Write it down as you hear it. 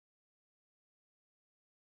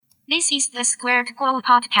This is the Squared Goal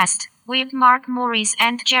Podcast with Mark Morris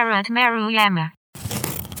and Jared Maruyama.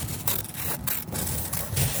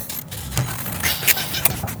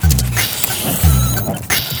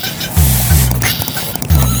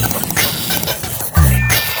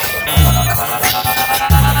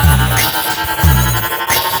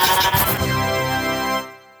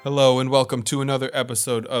 Hello and welcome to another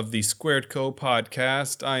episode of the Squared Co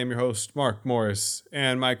podcast. I am your host, Mark Morris,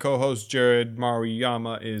 and my co-host, Jared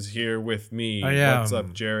Maruyama, is here with me. What's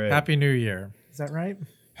up, Jared? Happy New Year. Is that right?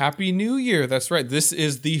 Happy New Year. That's right. This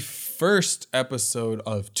is the first episode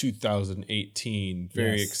of 2018.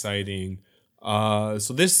 Very exciting.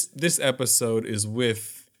 So this episode is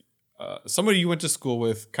with somebody you went to school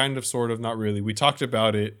with, kind of, sort of, not really. We talked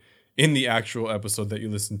about it in the actual episode that you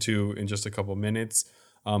listened to in just a couple minutes.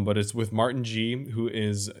 But it's with Martin G., who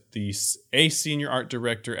is a senior art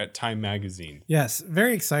director at Time Magazine. Yes,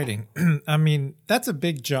 very exciting. I mean, that's a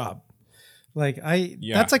big job.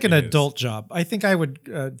 That's like an adult job. I think I would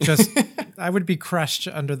I would be crushed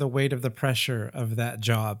under the weight of the pressure of that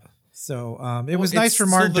job. So it was nice for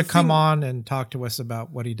Martin to come on and talk to us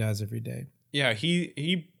about what he does every day. Yeah,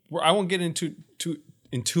 I won't get into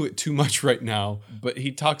it too much right now, but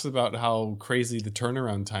he talks about how crazy the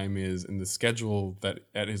turnaround time is and the schedule that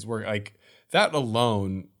at his work. Like, that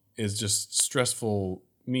alone is just stressful,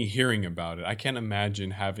 me hearing about it. I can't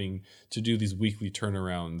imagine having to do these weekly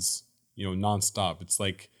turnarounds, nonstop. It's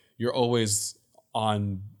like you're always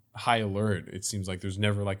on high alert. It seems like there's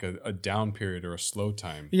never like a down period or a slow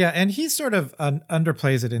time. Yeah, and he sort of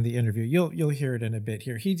underplays it in the interview. You'll hear it in a bit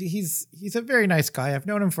here. He's a very nice guy. I've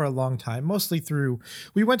known him for a long time, mostly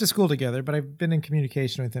we went to school together, but I've been in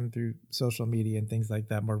communication with him through social media and things like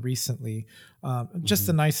that more recently. Just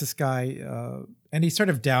the nicest guy, and he sort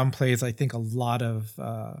of downplays, I think, a lot of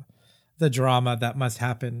the drama that must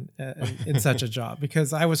happen in such a job,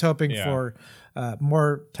 because I was hoping for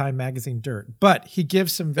more Time Magazine dirt, but he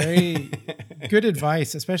gives some very good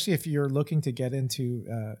advice, especially if you're looking to get into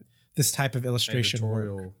this type of illustration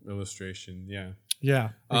work. Illustration. Yeah,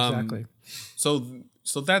 exactly.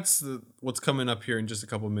 So that's what's coming up here in just a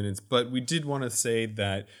couple of minutes, but we did want to say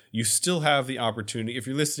that you still have the opportunity, if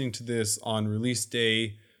you're listening to this on release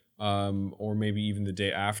day, or maybe even the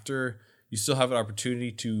day after, you still have an opportunity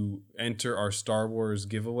to enter our Star Wars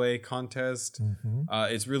giveaway contest. Mm-hmm.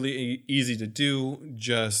 It's really easy to do.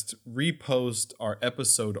 Just repost our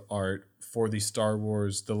episode art for the Star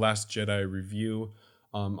Wars The Last Jedi review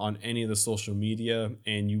on any of the social media,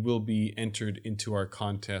 and you will be entered into our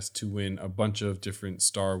contest to win a bunch of different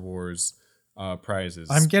Star Wars prizes.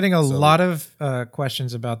 I'm getting a lot of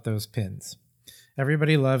questions about those pins.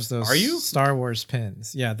 Everybody loves those Star Wars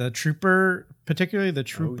pins. Yeah, the Trooper, particularly the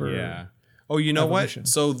Trooper. Oh, yeah. Oh, you know Evolution. What?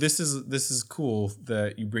 So this is cool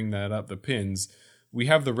that you bring that up, the pins. We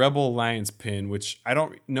have the Rebel Alliance pin, which I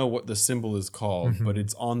don't know what the symbol is called, but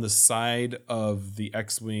it's on the side of the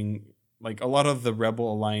X-Wing. Like a lot of the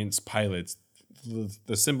Rebel Alliance pilots,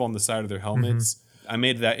 the symbol on the side of their helmets, I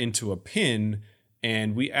made that into a pin,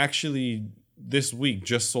 and we actually this week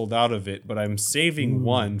just sold out of it, but I'm saving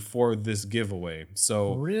one for this giveaway.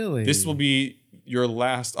 So really, this will be your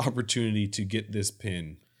last opportunity to get this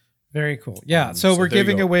pin. Very cool. Yeah, so we're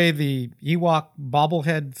giving away the Ewok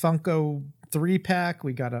bobblehead Funko 3-pack.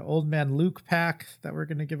 We got an Old Man Luke pack that we're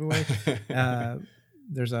going to give away.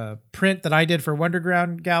 There's a print that I did for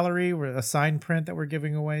Wonderground Gallery, a signed print that we're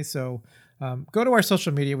giving away. So go to our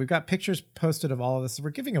social media. We've got pictures posted of all of this.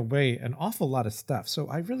 We're giving away an awful lot of stuff. So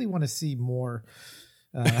I really want to see more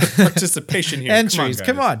participation here. Entries.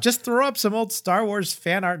 Come on, just throw up some old Star Wars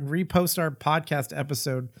fan art and repost our podcast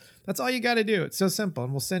episode. That's all you got to do. It's so simple,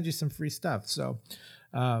 and we'll send you some free stuff. So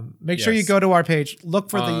make sure you go to our page, look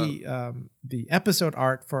for the episode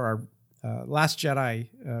art for our Last Jedi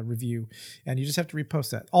review, and you just have to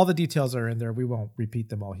repost that. All the details are in there. We won't repeat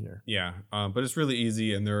them all here. Yeah, but it's really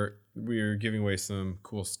easy, and we're giving away some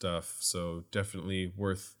cool stuff. So definitely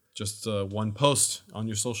worth just one post on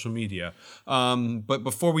your social media. But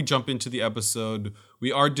before we jump into the episode,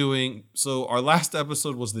 we are so our last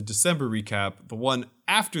episode was the December recap. The one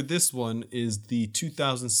after this one is the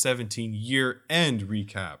 2017 year-end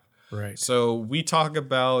recap. Right. So we talk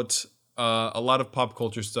about a lot of pop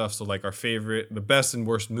culture stuff. So like the best and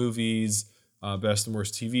worst movies, best and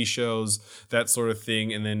worst TV shows, that sort of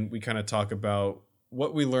thing. And then we kind of talk about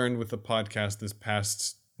what we learned with the podcast this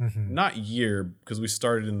past not year, because we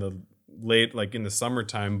started in the in the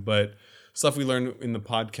summertime, but stuff we learned in the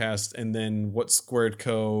podcast, and then what Squared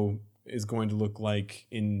Co is going to look like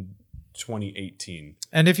in 2018.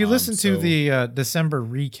 And if you listen to the December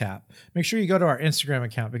recap, make sure you go to our Instagram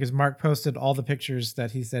account because Mark posted all the pictures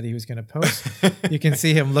that he said he was going to post. You can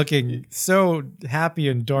see him looking so happy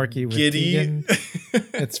and dorky with Giddy. Tegan.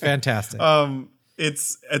 It's fantastic.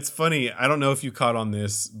 It's funny. I don't know if you caught on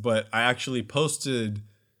this, but I actually posted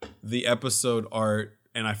the episode art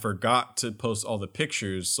and I forgot to post all the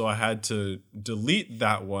pictures. So I had to delete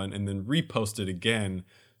that one and then repost it again.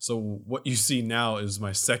 So what you see now is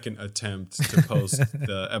my second attempt to post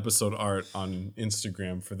the episode art on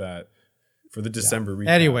Instagram for the December recap.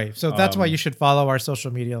 Anyway, so that's why you should follow our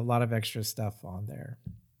social media. A lot of extra stuff on there.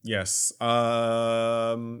 Yes.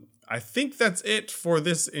 I think that's it for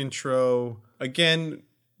this intro. Again,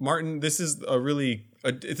 Martin, this is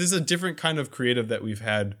this is a different kind of creative that we've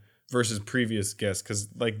had versus previous guests. Because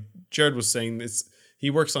like Jared was saying, he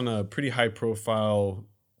works on a pretty high profile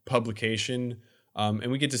publication.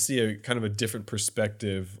 And we get to see a kind of a different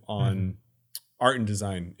perspective on art and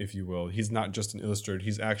design, if you will. He's not just an illustrator.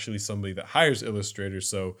 He's actually somebody that hires illustrators.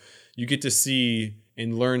 So you get to see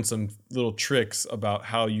and learn some little tricks about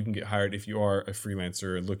how you can get hired if you are a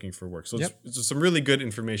freelancer looking for work. So it's some really good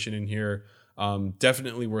information in here.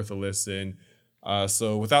 Definitely worth a listen.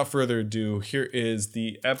 So without further ado, here is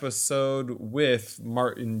the episode with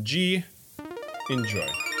Martin G. Enjoy.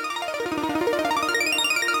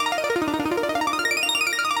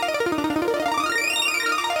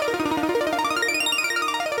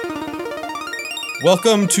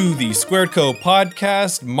 Welcome to the Squared Co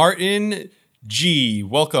podcast, Martin G.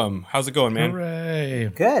 Welcome. How's it going, man?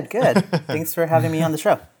 Hooray. Good. Thanks for having me on the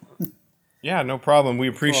show. Yeah, no problem. We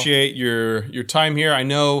appreciate your time here. I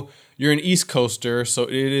know you're an East Coaster, so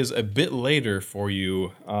it is a bit later for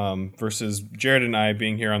you versus Jared and I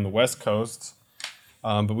being here on the West Coast.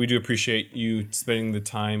 But we do appreciate you spending the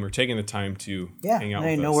time or taking the time to hang out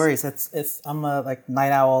with us. No worries. I'm a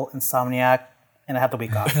night owl, insomniac, and I have the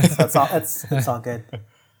week off. So it's all good.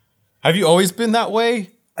 Have you always been that way?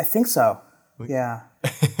 I think so. Yeah.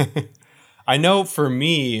 I know for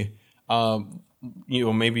me,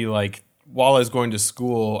 maybe like while I was going to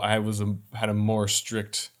school, I had a more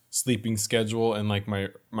strict sleeping schedule and like my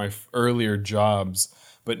earlier jobs.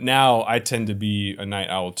 But now I tend to be a night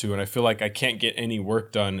owl too, and I feel like I can't get any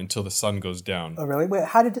work done until the sun goes down. Oh really? Wait,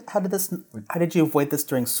 how did you avoid this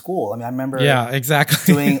during school? I mean, I remember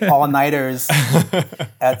exactly doing all-nighters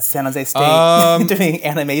at San Jose State doing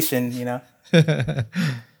animation,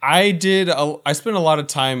 I spent a lot of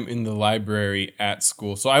time in the library at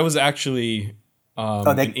school. So I was actually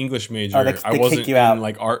an English major. They I wasn't kicked you out. in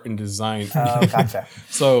like art and design. Oh, gotcha.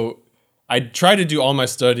 So I tried to do all my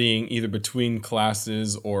studying either between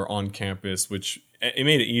classes or on campus, which it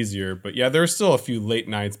made it easier. But yeah, there were still a few late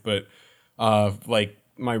nights, but like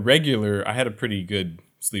my regular, I had a pretty good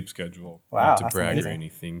sleep schedule. Wow, Not to that's brag amazing. or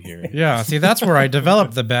anything here. Yeah, see, that's where I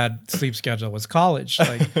developed the bad sleep schedule was college.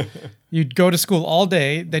 Like you'd go to school all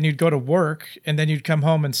day, then you'd go to work, and then you'd come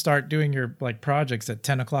home and start doing your like projects at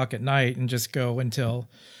 10 o'clock at night and just go until,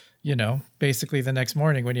 basically the next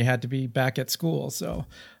morning when you had to be back at school. So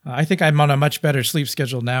I think I'm on a much better sleep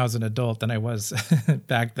schedule now as an adult than I was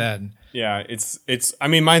back then. Yeah, I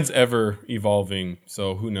mean, mine's ever evolving,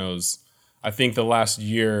 so who knows? I think the last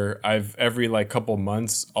year, every like couple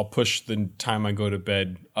months, I'll push the time I go to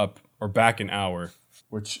bed up or back an hour,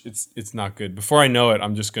 which it's not good. Before I know it,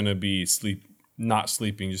 I'm just gonna be not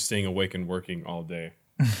sleeping, just staying awake and working all day.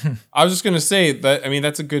 I was just gonna say that. I mean,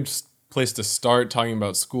 that's a good place to start talking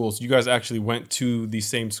about schools. You guys actually went to the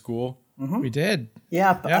same school? We did.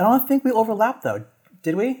 Yeah, but I don't think we overlapped though.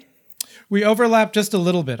 Did we? We overlapped just a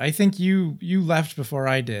little bit. I think you left before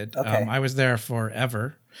I did. Okay. I was there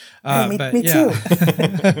forever. Me too.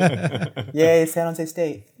 Yay, San Jose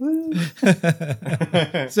State. Woo.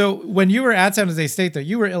 So when you were at San Jose State, though,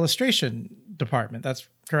 you were illustration department. That's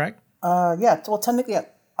correct? Yeah. Well, technically,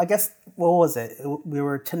 I guess, what was it? We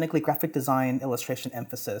were technically graphic design, illustration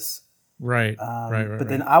emphasis. Right. But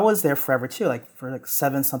then I was there forever too, like for like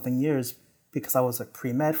 7-something years, because I was like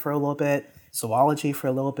pre-med for a little bit, zoology for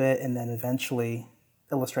a little bit, and then eventually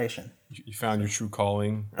illustration. You found your true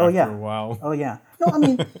calling after a while. Oh, yeah. No, I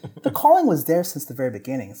mean, the calling was there since the very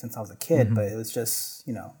beginning, since I was a kid, but it was just,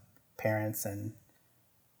 parents and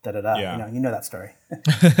da-da-da. Yeah. You know that story.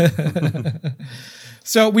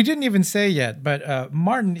 So we didn't even say yet, but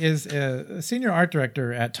Martin is a senior art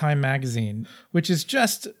director at Time Magazine, which is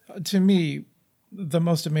just, to me, the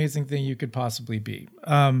most amazing thing you could possibly be.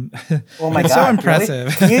 Oh my God. So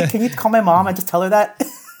impressive. Really? Can you call my mom and just tell her that?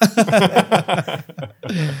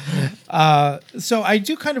 So I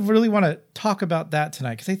do kind of really want to talk about that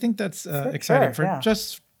tonight because I think that's exciting for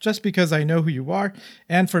just because I know who you are,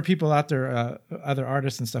 and for people out there, other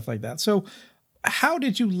artists and stuff like that. So how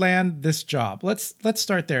did you land this job? Let's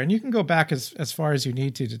start there. And you can go back as far as you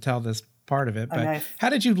need to tell this part of it. But how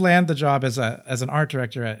did you land the job as an art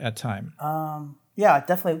director at Time? Yeah,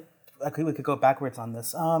 definitely. We could go backwards on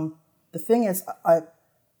this. The thing is,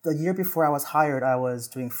 the year before I was hired, I was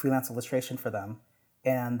doing freelance illustration for them.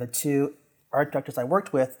 And the two art directors I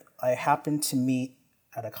worked with, I happened to meet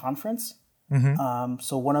at a conference.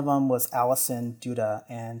 So one of them was Allison Duda,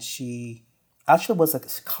 and she actually was a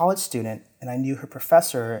college student, and I knew her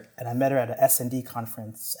professor, and I met her at an SND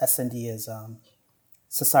conference. SND is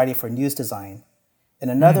Society for News Design. And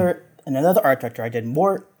another art director I did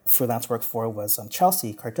more freelance work for was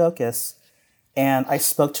Chelsea Kardokis, and I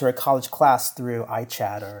spoke to her college class through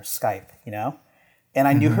iChat or Skype, and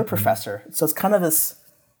I knew her professor. So it's kind of this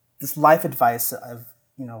life advice that I've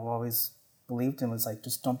always believed in, was like,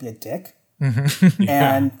 just don't be a dick.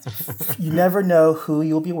 And you never know who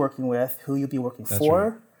you'll be working with, who you'll be working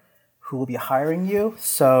for, who will be hiring you.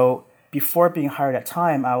 So before being hired at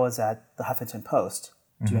Time, I was at the Huffington Post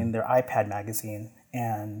doing their iPad magazine,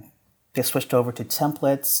 and they switched over to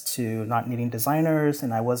templates, to not needing designers,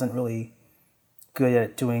 and I wasn't really good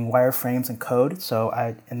at doing wireframes and code.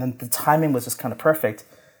 And then the timing was just kind of perfect.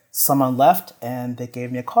 Someone left, and they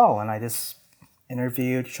gave me a call, and I just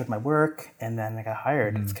interviewed, showed my work, and then I got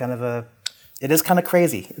hired. It is kind of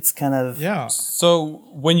crazy. It's kind of... Yeah. So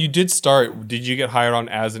when you did start, did you get hired on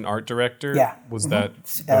as an art director? Yeah. Was that...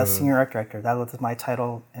 As senior art director. That was my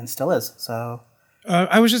title and still is. So...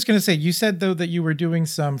 I was just going to say, you said, though, that you were doing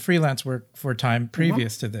some freelance work for Time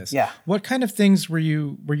previous to this. Yeah. What kind of things were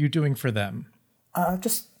you doing for them?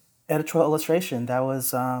 Just editorial illustration. That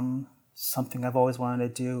was something I've always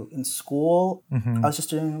wanted to do in school. I was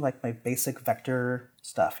just doing like my basic vector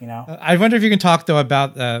stuff, I wonder if you can talk, though,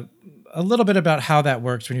 about a little bit about how that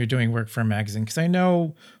works when you're doing work for a magazine. Because I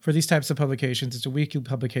know for these types of publications, it's a weekly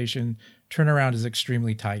publication. Turnaround is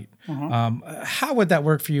extremely tight. How would that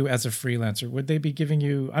work for you as a freelancer? Would they be giving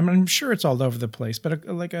you, I'm sure it's all over the place, but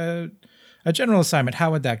a general assignment,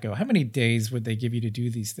 how would that go? How many days would they give you to do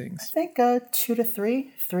these things? I think 2 to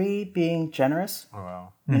 3, 3 being generous. Oh,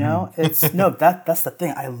 wow. That's the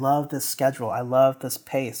thing. I love this schedule. I love this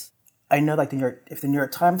pace. I know like if the New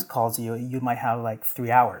York Times calls you, you might have like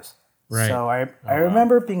 3 hours. Right. So I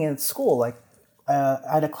remember being in school, like I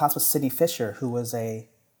had a class with Sydney Fisher, who was a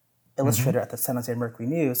illustrator at the San Jose Mercury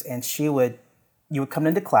News, and you would come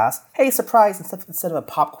into class, hey, surprise, instead of a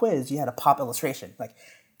pop quiz, you had a pop illustration, like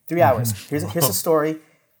 3 hours. Here's a story,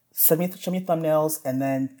 show me thumbnails, and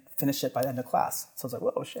then finish it by the end of class. So I was like,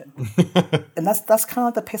 whoa, shit. And that's kind of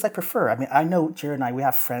like the pace I prefer. I mean, I know Jared and I, we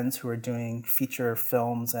have friends who are doing feature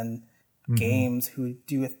films and games who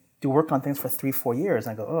do work on things for 3-4 years.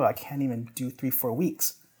 And I go, oh, I can't even do 3-4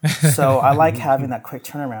 weeks. So I like having that quick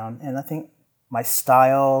turnaround. And I think my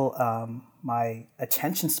style, my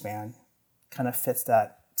attention span kind of fits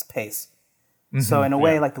that pace. So in a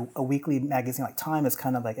way, like a weekly magazine like Time is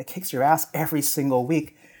kind of like, it kicks your ass every single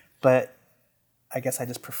week. But I guess I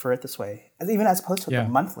just prefer it this way. Even as opposed to the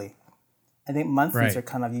monthly. I think monthlies are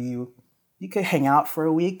kind of you could hang out for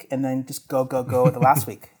a week and then just go the last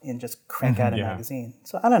week and just crank out a magazine.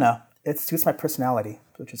 So I don't know. It suits my personality,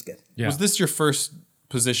 which is good. Yeah. Was this your first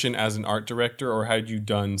position as an art director, or had you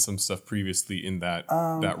done some stuff previously in that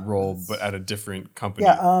role, but at a different company?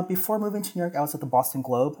 Yeah, before moving to New York, I was at the Boston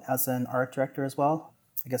Globe as an art director as well.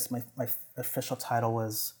 I guess my official title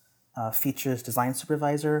was features design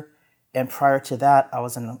supervisor. And prior to that, I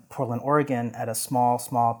was in Portland, Oregon at a small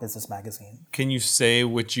business magazine. Can you say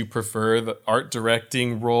which you prefer, the art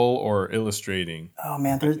directing role or illustrating? Oh,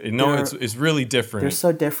 man. It's really different. They're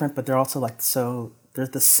so different, but they're also they're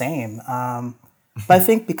the same. But I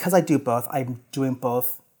think because I do both, I'm doing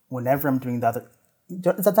both whenever I'm doing the other.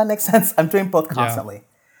 Does that make sense? I'm doing both constantly.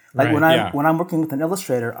 Yeah. Like when I'm working with an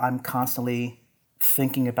illustrator, I'm constantly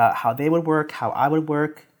thinking about how they would work, how I would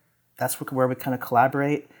work. That's where we kind of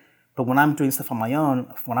collaborate. But when I'm doing stuff on my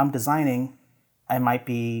own, when I'm designing, I might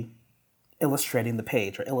be illustrating the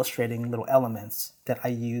page or illustrating little elements that I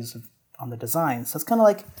use on the design. So it's kind of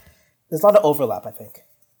like, there's a lot of overlap, I think.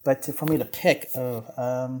 But for me to pick,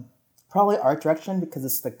 probably art direction, because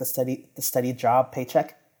it's like the steady job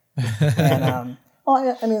paycheck. And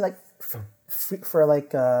I mean, like for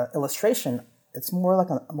like illustration, it's more like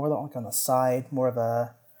on the side, more of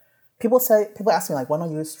a. People ask me like, why don't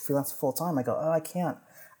you use freelance full time? I go, oh, I can't.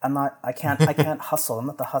 I can't hustle. I'm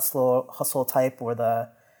not the hustle type or the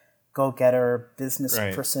go-getter business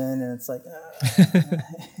person. And it's like,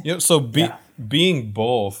 being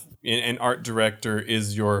both an art director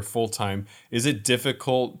is your full-time. Is it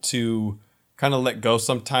difficult to kind of let go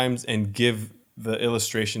sometimes and give the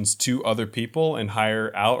illustrations to other people and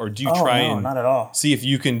hire out, or do you try and not at all. see if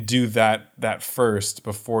you can do that first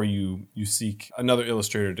before you seek another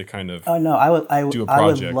illustrator to kind of Oh no, do a I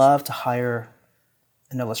would project? love to hire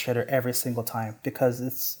an illustrator every single time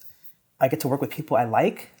because I get to work with people I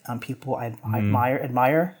like, people I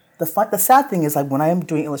admire. The sad thing is, like, when I am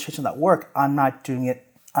doing illustrations at work, I'm not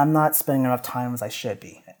spending enough time as I should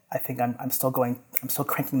be. I think I'm still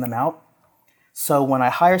cranking them out. So when I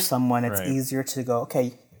hire someone, it's easier to go,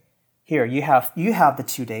 okay, here, you have the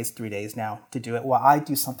 2 days, 3 days now to do it, while I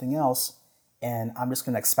do something else, and I'm just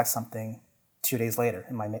going to expect something 2 days later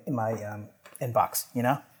in my inbox, you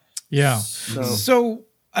know? Yeah. So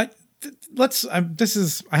I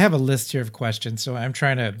have a list here of questions, so I'm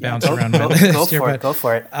trying to bounce around my list here. Go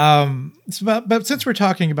for it. But since we're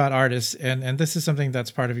talking about artists, and this is something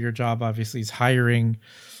that's part of your job, obviously, is hiring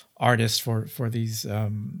artists for these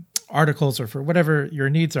articles or for whatever your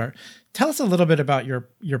needs are. Tell us a little bit about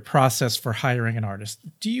your process for hiring an artist.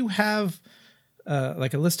 Do you have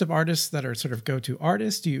like a list of artists that are sort of go-to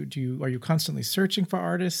artists? Are you constantly searching for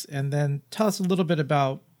artists? And then tell us a little bit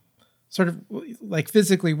about sort of like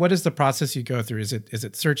physically, what is the process you go through? Is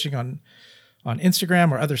it searching on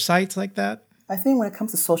Instagram or other sites like that? I think when it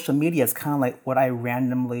comes to social media, it's kind of like what I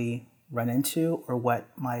randomly run into or what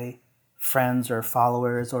my friends or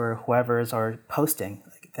followers or whoever's are posting.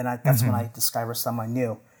 That's when I discover someone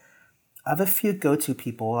new. I have a few go-to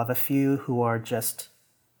people. I have a few who are just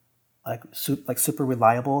like super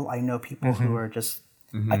reliable. I know people who are just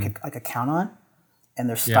I could count on, and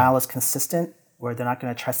their style is consistent, where they're not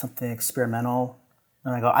going to try something experimental.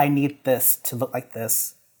 And I go, I need this to look like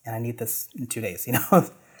this, and I need this in 2 days, you know?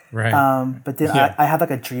 Right. But then I have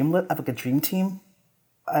like a dream team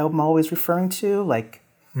I'm always referring to. Like,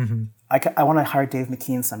 I want to hire Dave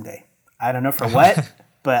McKean someday. I don't know for what,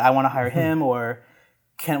 but I want to hire him or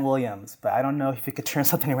Kent Williams. But I don't know if he could turn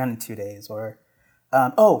something around in 2 days. Or,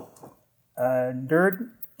 Nerd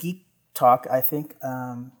Geek Talk, I think.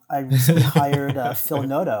 I recently hired Phil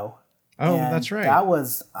Noto. Oh, that's right. I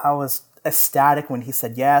was ecstatic when he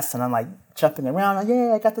said yes, and I'm like jumping around. Like,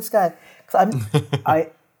 yeah, I got this guy.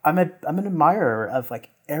 I'm an admirer of like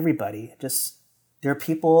everybody. Just there are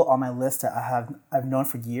people on my list that I've known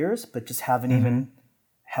for years, but just haven't even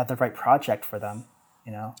had the right project for them.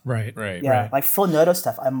 You know? Right. Yeah, like Phil Noto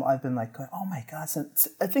stuff. I've been like, oh my god! Since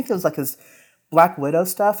I think it was like his Black Widow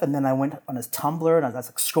stuff, and then I went on his Tumblr and I was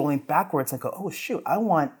like scrolling backwards and go, oh shoot,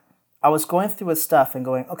 I was going through his stuff and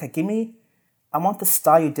going, okay, I want the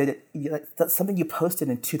style you did it. That's something you posted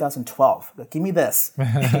in 2012. Like, give me this,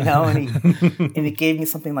 you know. And he gave me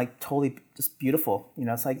something like totally just beautiful. You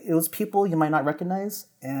know, it's like it was people you might not recognize,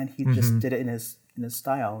 and he just did it in his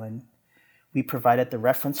style. And we provided the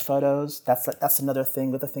reference photos. That's another thing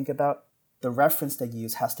we have to think about. The reference they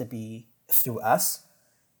use has to be through us.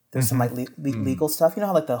 There's some like legal stuff. You know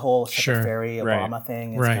how like the whole Ferry Obama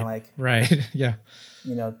thing. It's kind of like yeah.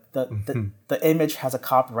 You know, the image has a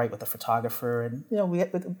copyright with the photographer, and you know we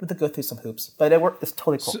have to go through some hoops, but it's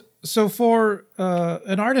totally cool. So for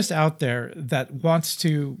an artist out there that wants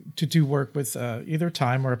to do work with either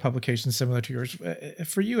Time or a publication similar to yours,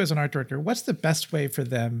 for you as an art director, what's the best way for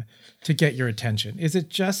them to get your attention? Is it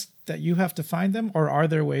just that you have to find them, or are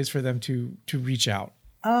there ways for them to reach out?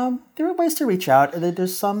 There are ways to reach out.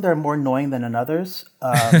 There's some that are more annoying than others.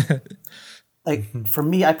 Like for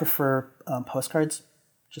me, I prefer postcards.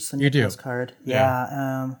 Just send me a postcard.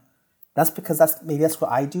 Yeah. That's because that's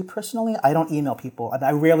what I do personally. I don't email people.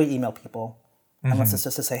 I rarely email people unless it's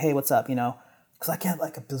just to say, hey, what's up? You know, because I get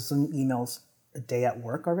like a bazillion emails a day at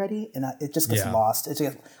work already, and it just gets lost.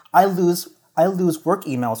 I lose work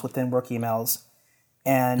emails within work emails.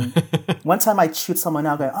 And one time I shoot someone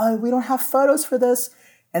out going, oh, we don't have photos for this.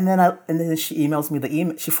 And then she emails me the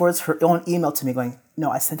email. She forwards her own email to me going, no,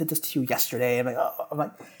 I sent it just to you yesterday. I'm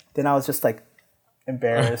like, then I was just like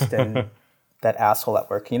embarrassed and that asshole at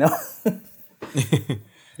work, you know?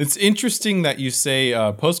 It's interesting that you say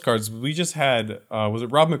postcards. We just had, was it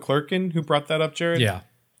Rob McClurkin who brought that up, Jared? Yeah.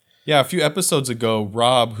 Yeah, a few episodes ago,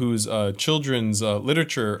 Rob, who's a children's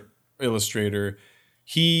literature illustrator,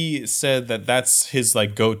 he said that that's his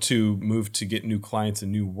like go-to move to get new clients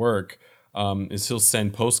and new work. Is he'll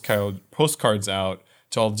send postcards out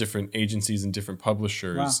to all different agencies and different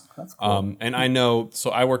publishers. Wow, that's cool. And I know,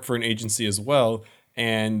 so I work for an agency as well,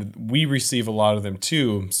 and we receive a lot of them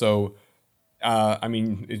too. So, I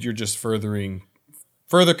mean, you're just further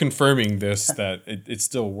confirming this that it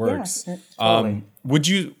still works. Yeah, totally.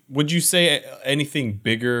 Would you say anything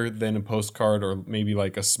bigger than a postcard or maybe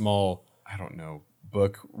like a small, I don't know,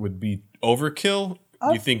 book would be overkill?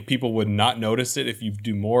 you think people would not notice it if you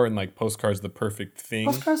do more and like postcards the perfect thing?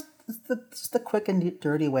 Postcards is the quick and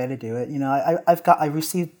dirty way to do it. You know, I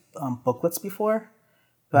received booklets before,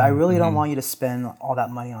 but I really don't want you to spend all that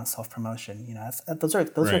money on self promotion. You know, those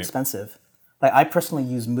are expensive. Like I personally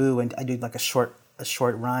use Moo, and I do like a short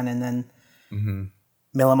run, and then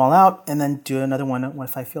mail them all out, and then do another one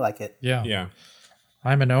if I feel like it. Yeah.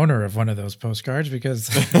 I'm an owner of one of those postcards because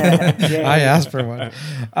I asked for one.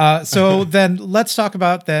 So then let's talk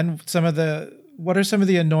about then what are some of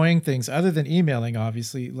the annoying things other than emailing,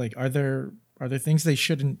 obviously? Like, are there things they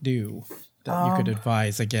shouldn't do that you could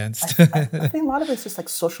advise against? I think a lot of it's just like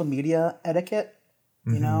social media etiquette,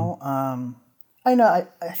 you know? I know,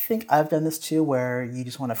 I think I've done this too, where you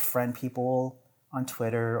just want to friend people on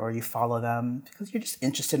Twitter or you follow them because you're just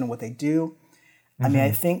interested in what they do. I mean,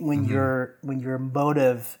 I think when your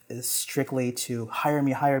motive is strictly to hire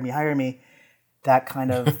me, that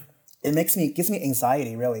kind of gives me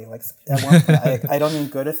anxiety, really. Like at one point, I don't even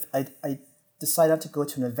go to. I decided not to go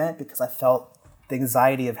to an event because I felt the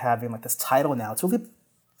anxiety of having like this title now. It's really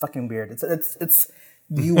fucking weird. It's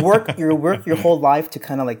you work your whole life to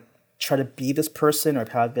kind of like try to be this person or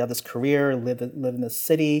have this career, live in this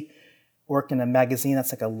city, work in a magazine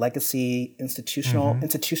that's like a legacy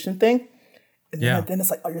institution thing. And then it's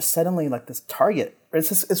like, oh, you're suddenly like this target.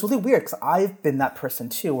 It's really weird because I've been that person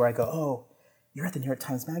too, where I go, oh, you're at the New York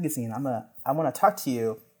Times Magazine. I want to talk to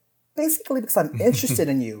you, basically because I'm interested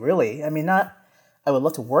in you. Really, I mean, I would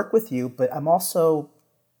love to work with you, but I'm also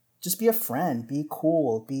just be a friend, be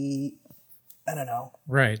cool, I don't know.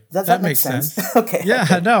 Right. Does that make sense? Okay. Yeah.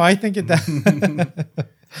 Okay. No, I think it does.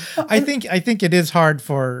 I think it is hard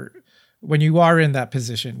for. When you are in that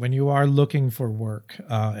position, when you are looking for work,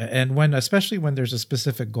 and especially when there's a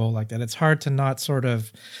specific goal like that, it's hard to not sort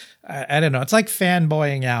of, I don't know. It's like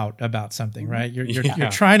fanboying out about something, right?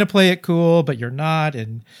 You're trying to play it cool, but you're not,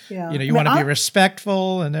 and you want to be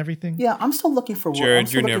respectful and everything. Yeah, I'm still looking for work. Jared, I'm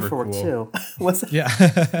still you're looking never for work cool. too. What's it? Yeah.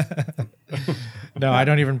 No, I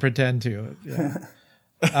don't even pretend to. Yeah.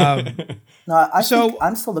 No, I think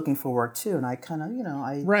I'm still looking for work too, and I kind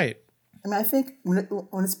of, right. I mean, I think when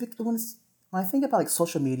I think about like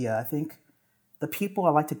social media, I think the people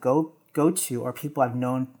I like to go to are people I've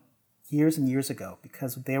known years and years ago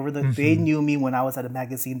because they knew me when I was at a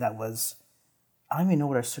magazine that was, I don't even know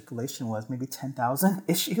what our circulation was, maybe 10,000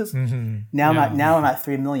 issues. Now I'm at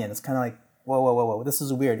 3 million. It's kind of like whoa, this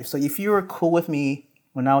is weird. So if you were cool with me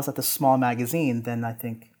when I was at the small magazine, then I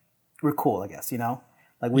think we're cool. I guess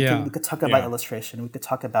like we could talk about illustration, we could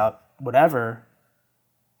talk about whatever.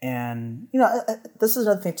 And, this is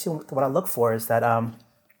another thing, too, what I look for is that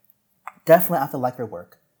definitely I have to like your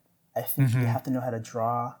work. I think you have to know how to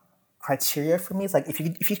draw. Criteria for me is like, if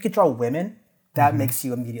you could draw women, that makes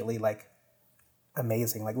you immediately, like,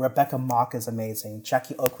 amazing. Like, Rebecca Mock is amazing.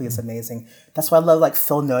 Jackie Oakley is amazing. That's why I love, like,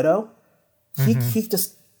 Phil Noto. He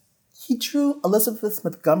drew Elizabeth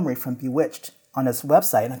Montgomery from Bewitched on his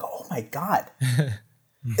website, and I go, oh, my God.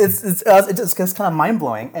 It's kind of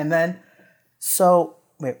mind-blowing. And then, so...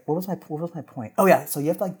 Wait, what was my point? Oh yeah, so you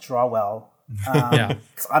have to like draw well.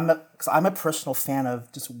 Because I'm a personal fan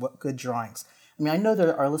of just good drawings. I mean, I know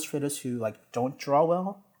there are illustrators who like don't draw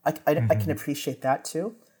well. I can appreciate that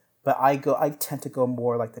too, but I tend to go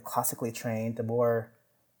more like the classically trained, the more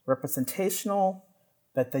representational.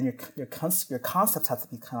 But then your concepts have to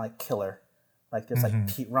be kind of like killer. Like there's like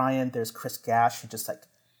Pete Ryan, there's Chris Gash.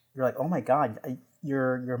 You're like, oh my God,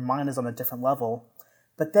 your mind is on a different level.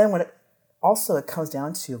 But then when it comes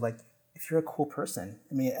down to like if you're a cool person.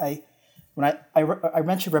 I mean, I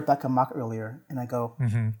mentioned Rebecca Mock earlier, and I go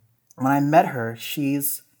when I met her,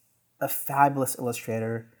 she's a fabulous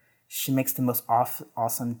illustrator. She makes the most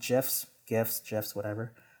awesome GIFs,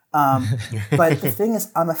 whatever. But the thing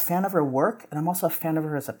is, I'm a fan of her work, and I'm also a fan of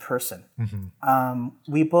her as a person.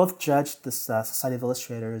 We both judged this Society of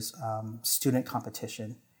Illustrators student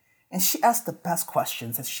competition, and she asked the best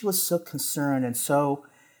questions, and she was so concerned and so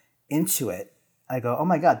into it. I go, oh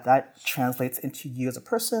my God, that translates into you as a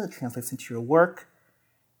person, it translates into your work.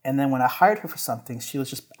 And then when I hired her for something, she was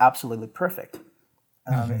just absolutely perfect.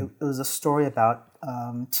 It was a story about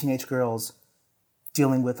teenage girls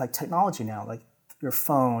dealing with like technology now, like your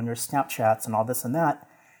phone, your Snapchats and all this and that.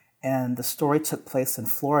 And the story took place in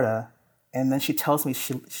Florida. And then she tells me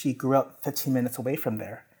she grew up 15 minutes away from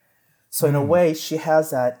there. So in a way, she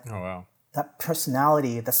has that, that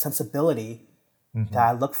personality, that sensibility that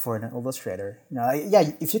I look for in an illustrator.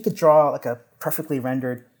 If you could draw like a perfectly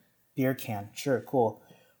rendered beer can, sure, cool.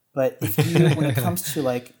 But when it comes to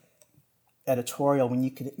like editorial, when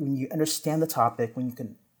you understand the topic, when you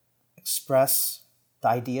can express the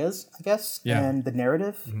ideas, I guess, Yeah. and the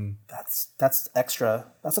narrative. That's extra.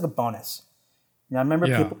 That's like a bonus. You know, I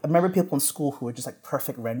remember people in school who were just like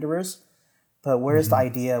perfect renderers, but where's the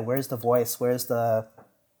idea? Where's the voice? Where's the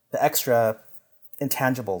extra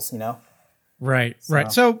intangibles? You know. Right.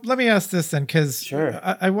 So let me ask this then, because Sure.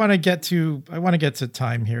 I want to get to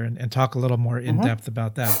time here and talk a little more in depth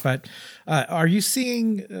about that. But are you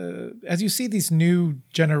seeing, as you see these new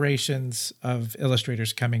generations of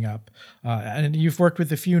illustrators coming up, and you've worked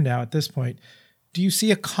with a few now at this point, do you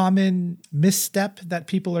see a common misstep that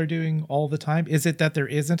people are doing all the time? Is it that there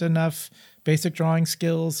isn't enough basic drawing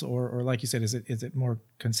skills, or like you said, is it more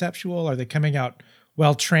conceptual? Are they coming out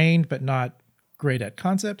well trained but not great at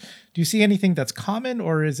concept? Do you see anything that's common,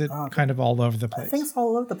 or is it kind of all over the place? I think it's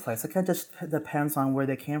all over the place. It kind of just depends on where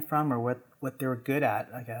they came from or what they were good at,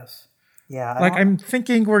 I guess. Yeah. I'm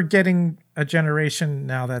thinking we're getting a generation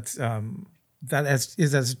now that's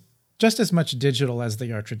is just as much digital as they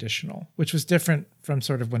are traditional, which was different from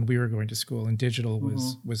sort of when we were going to school and digital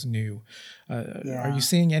was new. Are you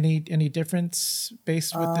seeing any difference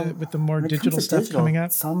based with the more digital stuff coming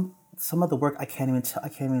up? Some of the work I can't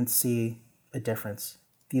even see a difference.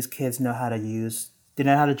 These kids know how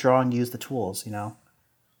to draw and use the tools, you know?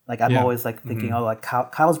 Like I'm always like thinking, like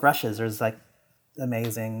Kyle's brushes are like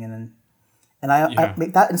amazing. And I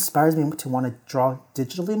that inspires me to want to draw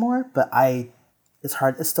digitally more, but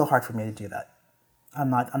it's still hard for me to do that. I'm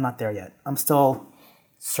not there yet. I'm still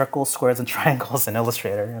circles, squares, and triangles in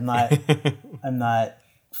Illustrator. I'm not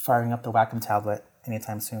firing up the Wacom tablet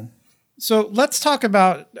anytime soon. So let's talk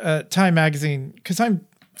about Time Magazine, because I'm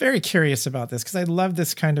very curious about this, because I love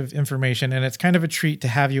this kind of information, and it's kind of a treat to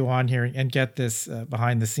have you on here and get this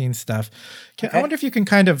behind the scenes stuff. I wonder if you can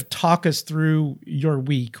kind of talk us through your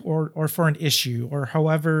week or for an issue, or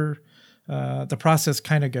however the process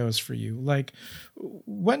kind of goes for you. Like,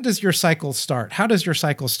 when does your cycle start? How does your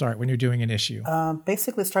cycle start when you're doing an issue?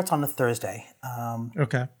 Basically, it starts on a Thursday.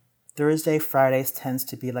 Okay. Thursday, Fridays tends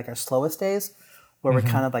to be like our slowest days, where we're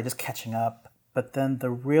kind of like just catching up. But then the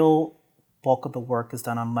real bulk of the work is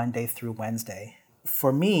done on Monday through Wednesday.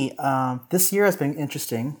 For me, this year has been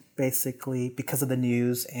interesting, basically because of the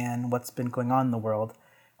news and what's been going on in the world.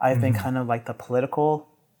 I've been kind of like the political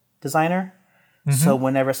designer. So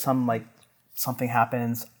whenever something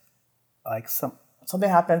happens, I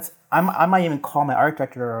might even call my art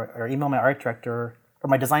director or email my art director or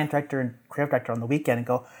my design director and creative director on the weekend and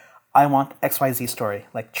go, I want XYZ story.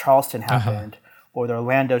 Like Charleston happened or the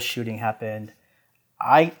Orlando shooting happened.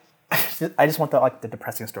 I just want the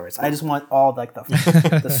depressing stories. I just want all like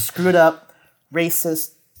the screwed up,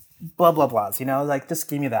 racist, blah blah blahs. You know, like just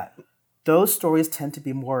give me that. Those stories tend to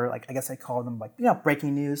be more like, I guess I call them like,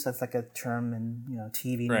 breaking news. That's like a term in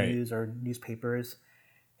TV news or newspapers,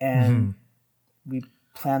 and we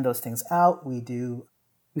plan those things out. We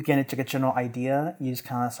get into a general idea. You just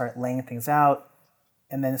kind of start laying things out,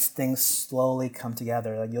 and then things slowly come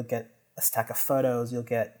together. Like you'll get a stack of photos. You'll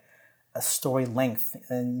get a story length,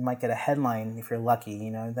 and you might get a headline if you're lucky,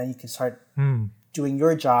 then you can start doing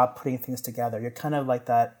your job, putting things together. You're kind of like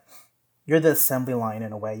that. You're the assembly line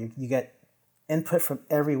in a way. You get input from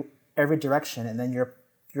every direction, and then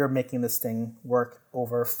you're making this thing work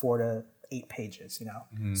over 4 to 8 pages,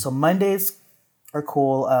 So Mondays are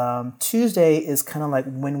cool. Tuesday is kind of like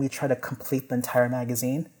when we try to complete the entire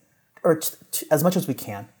magazine, or as much as we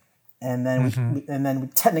can. And then we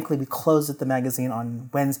technically close the magazine on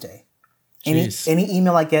Wednesday. Any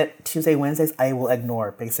email I get Tuesday, Wednesdays, I will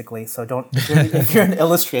ignore basically. So if you're an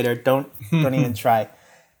illustrator, don't even try.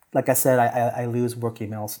 Like I said, I lose work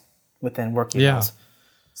emails within work emails.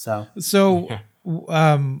 Yeah. So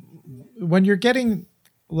when you're getting,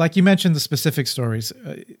 like you mentioned, the specific stories,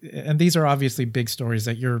 and these are obviously big stories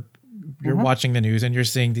that you're watching the news and you're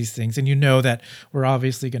seeing these things, and you know that we're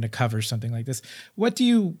obviously going to cover something like this. What do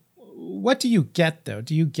you get though?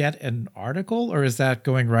 Do you get an article, or is that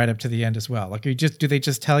going right up to the end as well? Like do they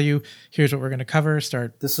just tell you, here's what we're going to cover, this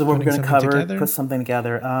is what we're going to cover, put something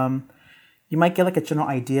together. You might get like a general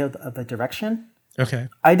idea of the direction. Okay.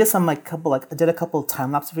 I did I did a couple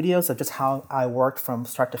time-lapse videos of just how I worked from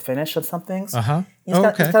start to finish of some things. You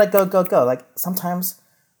just gotta go. Like sometimes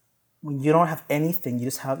when you don't have anything,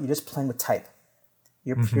 you're just playing with type.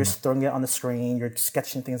 You're just throwing it on the screen, you're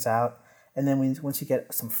sketching things out. And then once you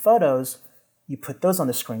get some photos, you put those on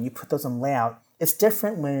the screen, you put those on layout. It's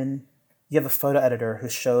different when you have a photo editor who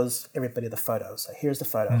shows everybody the photos. Like, here's the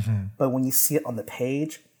photo. But when you see it on the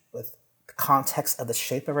page with the context of the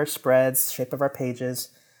shape of our spreads, shape of our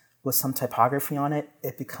pages, with some typography on it,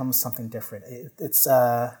 it becomes something different. It's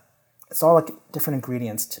all like different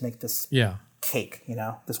ingredients to make this cake,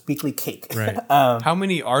 this weekly cake. Right. How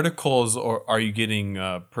many articles are you getting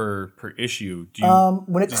per issue? Do you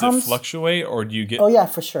When it does comes, it fluctuate, or do you get? oh yeah,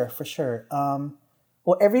 for sure.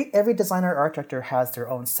 Well, every designer or art director has their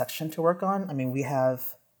own section to work on. I mean, we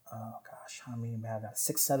have, how many we have?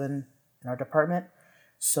 6, 7 in our department.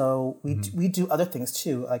 So we do other things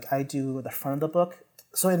too. Like I do the front of the book.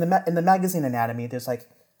 So in the magazine anatomy, there's like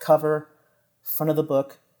cover, front of the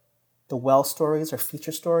book, the well stories or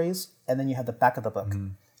feature stories, and then you have the back of the book.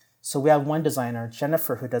 So we have one designer,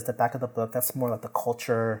 Jennifer, who does the back of the book. That's more like the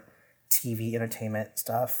culture, TV, entertainment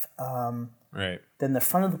stuff. Right. Then the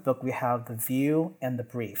front of the book, we have the view and the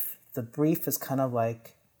brief. The brief is kind of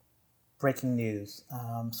like breaking news.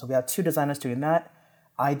 So we have 2 designers doing that.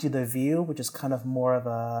 I do the view, which is kind of more of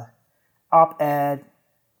a op-ed,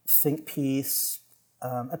 think piece,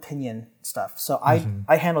 opinion stuff. So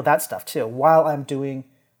I handle that stuff too while I'm doing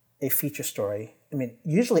a feature story. I mean,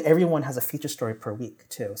 usually everyone has a feature story per week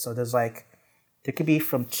too. So there could be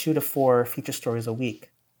from 2 to 4 feature stories a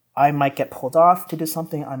week. I might get pulled off to do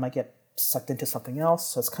something. I might get sucked into something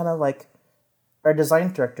else. So it's kind of like our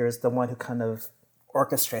design director is the one who kind of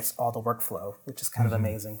orchestrates all the workflow, which is kind of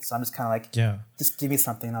amazing. So I'm just kind of like, just give me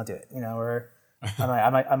something and I'll do it, or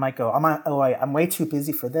I might go, I'm way too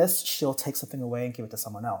busy for this. She'll take something away and give it to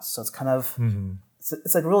someone else. So it's kind of,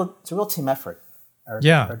 it's a real team effort. Our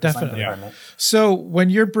Definitely. Department. So when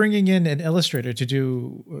you're bringing in an illustrator to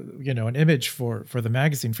do, an image for the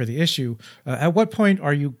magazine, for the issue, at what point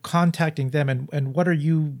are you contacting them and what are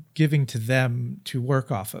you giving to them to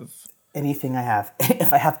work off of? Anything I have.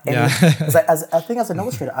 If I have any, I think as an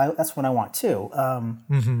illustrator, that's what I want too.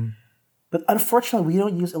 But unfortunately, we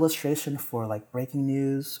don't use illustration for like breaking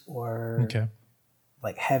news or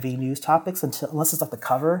like heavy news topics unless it's like the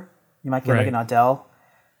cover. You might get like an Adele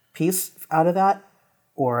piece out of that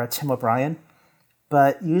or a Tim O'Brien.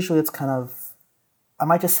 But usually it's kind of, I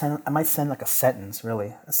might send like a sentence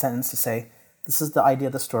to say, this is the idea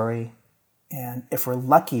of the story. And if we're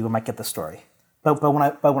lucky, we might get the story. But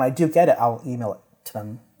when I do get it, I'll email it to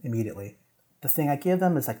them immediately. The thing I give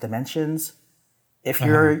them is like dimensions. If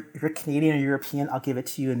you're Canadian or European, I'll give it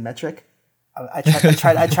to you in metric. I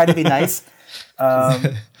try to be nice.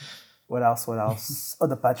 What else? Oh,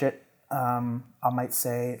 the budget. I might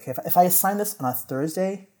say, okay, if I assign this on a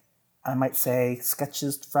Thursday, I might say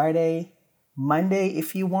sketches Friday, Monday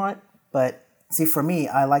if you want. But see, for me,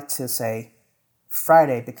 I like to say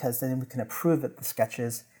Friday because then we can approve it, the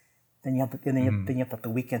sketches. Then you have the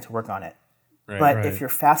weekend to work on it. But if you're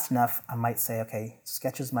fast enough, I might say, okay,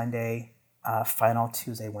 sketches Monday, final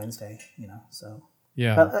Tuesday, Wednesday. So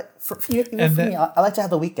But for me, I like to have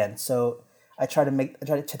the weekend, so I try to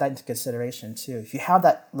take that into consideration too. If you have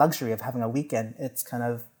that luxury of having a weekend, it's kind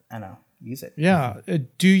of use it. Yeah.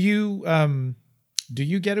 Do you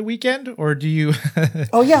get a weekend or do you?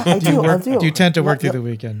 Oh yeah, I do. I do. Do you tend to work through the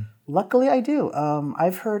weekend? Luckily, I do.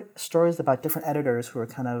 I've heard stories about different editors who are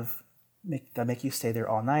kind of make you stay there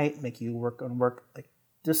all night, make you work. Like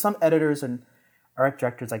there's some editors and art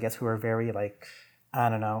directors, I guess, who are very like, I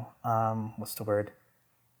don't know, what's the word?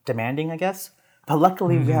 Demanding, I guess. But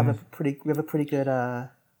luckily, we have a pretty good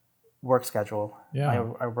work schedule.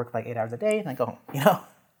 Yeah, I work like 8 hours a day and I go home.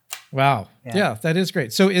 Wow. Yeah, that is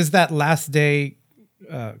great. So is that last day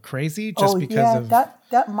crazy? Just because of that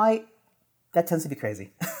tends to be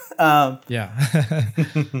crazy.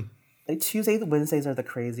 Like Tuesdays and Wednesdays are the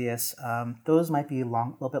craziest. Those might be a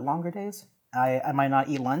little bit longer days. I might not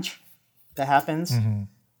eat lunch. That happens.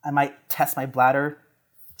 I might test my bladder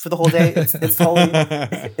for the whole day. It's totally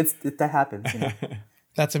that happens.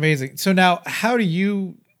 That's amazing. So now, how do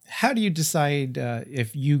you decide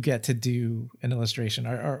if you get to do an illustration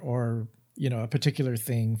or a particular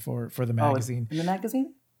thing for the magazine? In the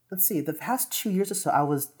magazine? Let's see. The past 2 years or so, I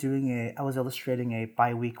was illustrating a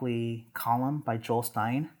bi-weekly column by Joel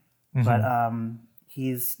Stein, but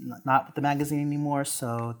he's not with the magazine anymore.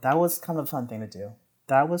 So that was kind of a fun thing to do.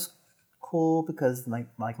 That was cool because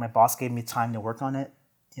my boss gave me time to work on it,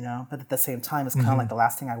 But at the same time, it's kind of like the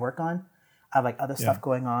last thing I work on. I have like other stuff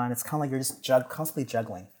going on. It's kind of like you're just constantly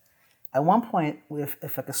juggling. At one point,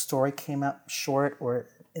 if like a story came up short, or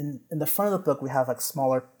in the front of the book, we have like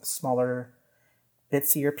smaller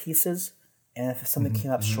bitsier pieces, and if something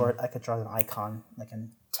came up short, I could draw an icon like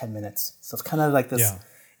in 10 minutes. So it's kind of like this.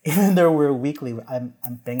 Even though we're weekly, I'm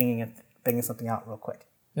banging something out real quick.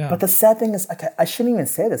 Yeah. But the sad thing is, I shouldn't even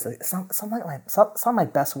say this. It's not my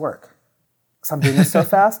best work. Because I'm doing this so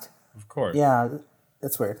fast. Of course. Yeah,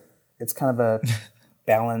 it's weird. It's kind of a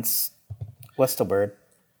balance. What's the word?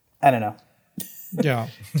 I don't know. Yeah.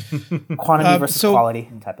 Quantity versus quality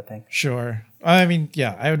type of thing. Sure. I mean,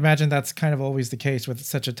 yeah, I would imagine that's kind of always the case with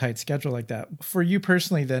such a tight schedule like that. For you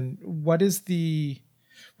personally, then, what is the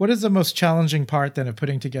most challenging part then of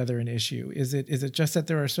putting together an issue? Is it just that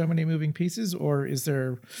there are so many moving pieces, or is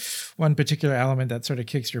there one particular element that sort of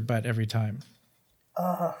kicks your butt every time?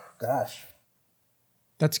 Gosh.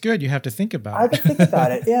 That's good. You have to think about I have to think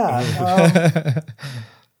about it. Yeah.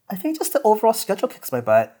 I think just the overall schedule kicks my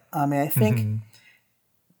butt. I mean, I think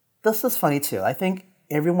this is funny too. I think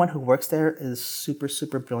everyone who works there is super,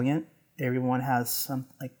 super brilliant. Everyone has some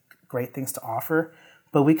like great things to offer,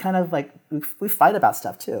 but we kind of like we fight about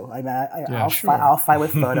stuff too. I mean, I'll fight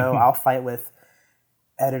with photo. I'll fight with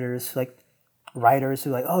editors, like writers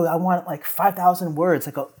who like, oh, I want like 5,000 words.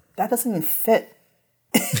 I go, that doesn't even fit.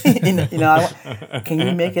 Can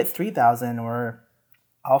you make it 3,000? Or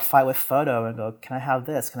I'll fight with photo and go, can I have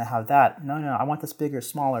this? Can I have that? No, I want this bigger,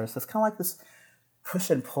 smaller. So it's kind of like this push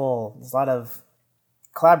and pull. There's a lot of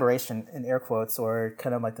collaboration in air quotes, or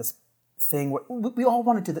kind of like this thing where we all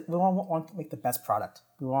want to do we all want to make the best product.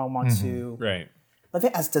 We all want to. Right. I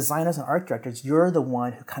think as designers and art directors, you're the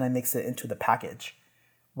one who kind of makes it into the package.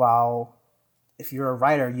 While if you're a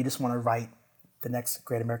writer, you just want to write the next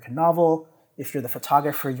great American novel. If you're the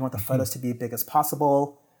photographer, you want the photos to be as big as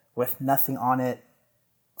possible with nothing on it,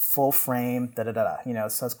 full frame,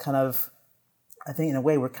 So it's kind of, I think in a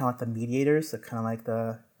way we're kind of like the mediators, kind of like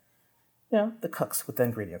the cooks with the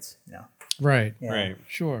ingredients, Right. Yeah. Right.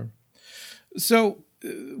 Sure. So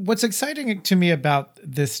what's exciting to me about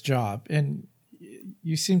this job, and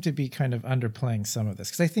you seem to be kind of underplaying some of this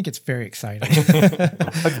because I think it's very exciting.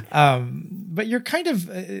 But you're kind of,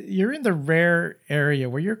 you're in the rare area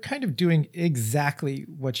where you're kind of doing exactly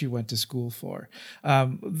what you went to school for.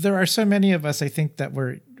 There are so many of us, I think, that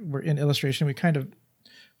we're in illustration.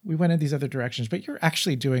 We went in these other directions, but you're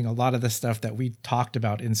actually doing a lot of the stuff that we talked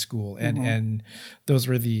about in school. And those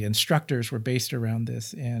were the instructors were based around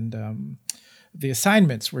this. And the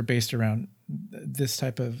assignments were based around this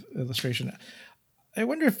type of illustration. I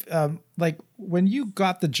wonder if, like, when you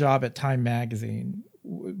got the job at Time Magazine,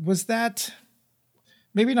 was that,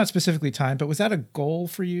 maybe not specifically Time, but was that a goal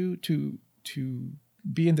for you to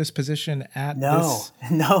be in this position at this?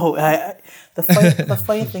 No. The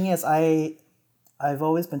funny thing is, I've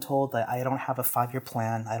always been told that I don't have a 5-year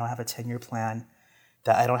plan, I don't have a 10-year plan,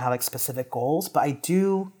 that I don't have like specific goals, but I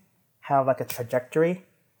do have like a trajectory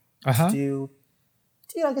to do,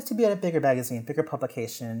 I guess to be at a bigger magazine, bigger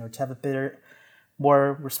publication, or to have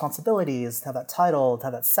more responsibilities, to have that title, to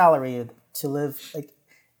have that salary, to live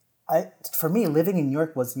for me, living in New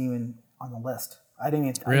York wasn't even on the list. I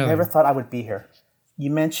never thought I would be here.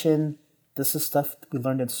 You mentioned this is stuff we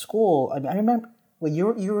learned in school. I mean, I remember when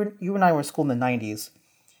you and I were in school in the 90s.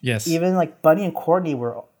 Yes. Even like Bunny and Courtney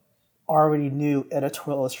already knew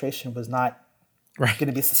editorial illustration was not going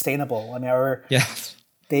to be sustainable. I mean,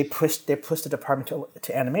 they pushed the department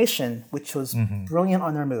to animation, which was brilliant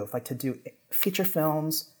on their move, like to do feature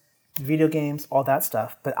films, video games, all that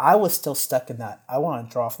stuff. But I was still stuck in that. I want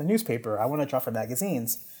to draw for the newspaper. I want to draw for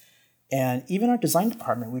magazines. And even our design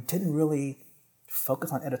department, we didn't really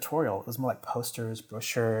focus on editorial. It was more like posters,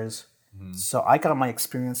 brochures. So I got my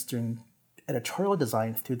experience doing editorial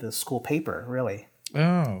design through the school paper, really.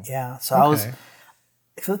 Oh. Yeah. So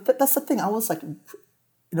that's the thing. I was like,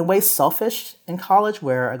 in a way, selfish in college,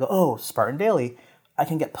 where I go, oh, Spartan Daily, I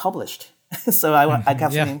can get published. So I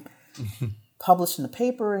got something published in the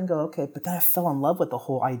paper and go, okay. But then I fell in love with the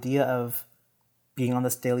whole idea of being on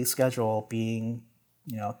this daily schedule, being,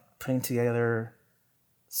 putting together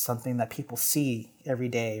something that people see every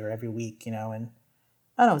day or every week, and I don't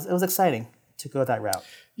know, it was exciting to go that route.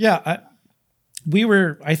 Yeah.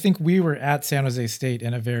 I think we were at San Jose State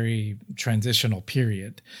in a very transitional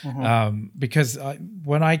period because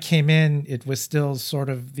when I came in, it was still sort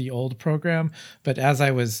of the old program, but as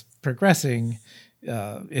I was progressing,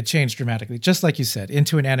 it changed dramatically, just like you said,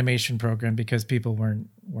 into an animation program because people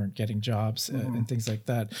weren't getting jobs and things like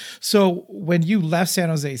that. So when you left San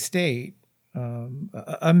Jose State,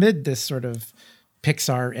 amid this sort of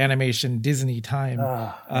Pixar animation Disney time,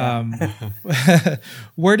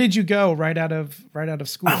 where did you go right out of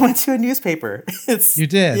school? I went to a newspaper. You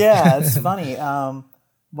did? Yeah, it's funny.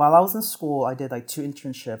 While I was in school, I did like 2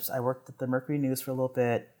 internships. I worked at the Mercury News for a little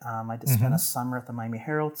bit. I just spent a summer at the Miami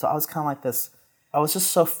Herald. So I was kind of like this. I was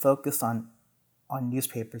just so focused on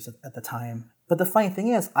newspapers at the time. But the funny thing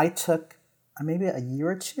is, I took maybe a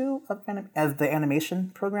year or 2 as the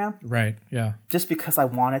animation program. Right, yeah. Just because I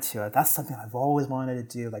wanted to. That's something I've always wanted to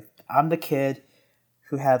do. Like, I'm the kid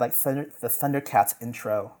who had like the Thundercats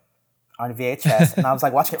intro on VHS, and I was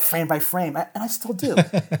like watching it frame by frame, and I still do.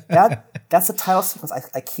 That's the title sequence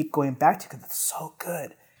I keep going back to because it's so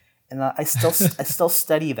good. and I still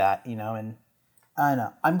study that, you know, and I don't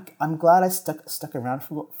know. I'm glad I stuck around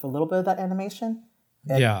for a little bit of that animation.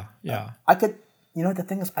 And yeah. I could, you know, the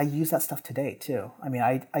thing is, I use that stuff today too. I mean,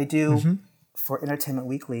 I do for Entertainment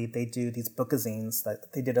Weekly. They do these bookazines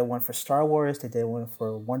that they did one for Star Wars. They did one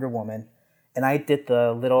for Wonder Woman, and I did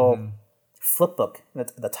the little flip book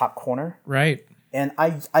at the top corner. Right. And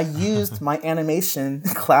I used my animation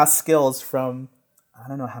class skills from I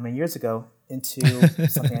don't know how many years ago into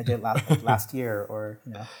something I did last year, or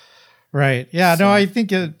you know. Right. Yeah. No, I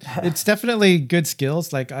think it's definitely good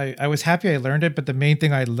skills. Like I was happy I learned it, but the main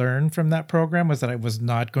thing I learned from that program was that I was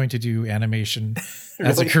not going to do animation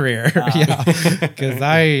as a career. Yeah. Because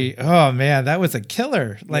oh man, that was a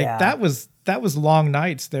killer. Like that was long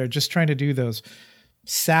nights there just trying to do those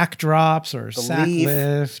sack drops or sack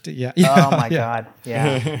lift. Yeah. Oh my God.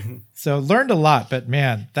 Yeah. So learned a lot, but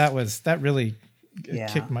man, that really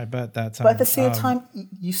kicked my butt that time. But at the same time,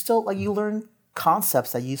 you still you learn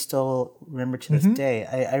concepts that you still remember to this day.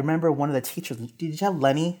 I remember one of the teachers. Did you have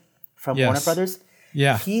Lenny from Warner Brothers?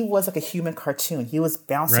 Yeah, he was like a human cartoon. He was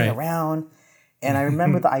bouncing around, and I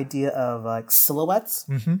remember the idea of like silhouettes.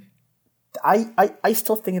 I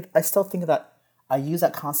still think that I use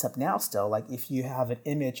that concept now. Still, like if you have an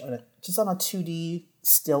image on just on a 2D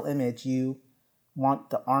still image, you want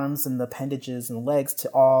the arms and the appendages and legs to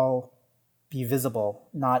all be visible,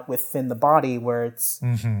 not within the body where it's.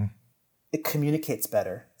 It communicates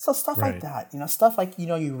better. So stuff like that, you know, stuff like, you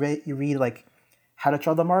know, you read like How to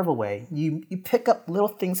Draw the Marvel Way. You pick up little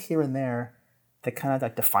things here and there that kind of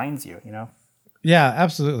like defines you, you know? Yeah,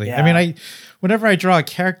 absolutely. Yeah. I mean, whenever I draw a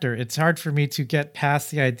character, it's hard for me to get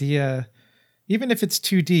past the idea. Even if it's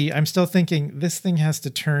 2D, I'm still thinking this thing has to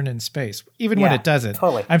turn in space. Even when it doesn't,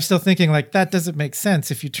 totally. I'm still thinking like that doesn't make sense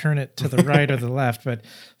if you turn it to the right or the left. But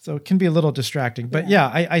so it can be a little distracting. But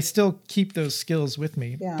I still keep those skills with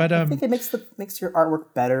me. Yeah, but I think it makes your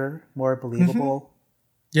artwork better, more believable.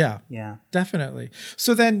 Yeah, definitely.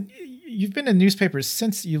 So then you've been in newspapers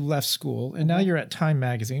since you left school, and now you're at Time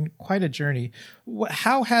Magazine. Quite a journey.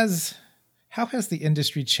 How has the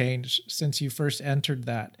industry changed since you first entered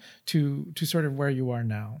that to sort of where you are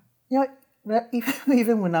now? You know,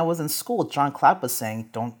 even when I was in school, John Clapp was saying,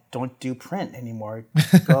 don't do print anymore.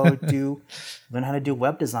 Go learn how to do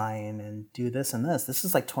web design and do this and this. This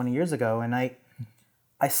is like 20 years ago, and I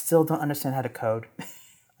still don't understand how to code.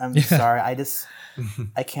 I'm sorry.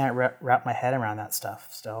 I can't wrap my head around that stuff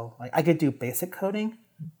still. Like I could do basic coding.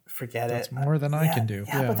 Forget that's it. That's more than I can do.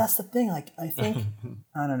 Yeah, but that's the thing. Like, I think,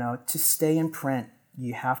 I don't know, to stay in print,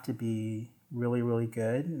 you have to be really, really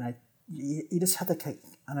good. And you just have to,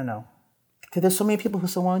 I don't know. Because there's so many people who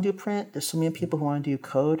still want to do print. There's so many people who want to do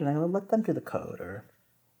code, and I let them do the code. Or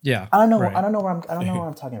I don't know. Right. I don't know what I'm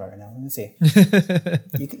talking about right now. Let me see.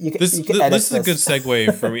 This is a good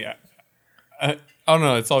segue for me. I don't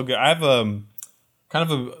know. It's all good. I have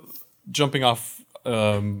kind of a jumping off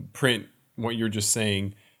print. What you're just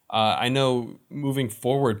saying. I know moving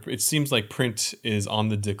forward, it seems like print is on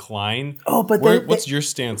the decline. Oh, but what's your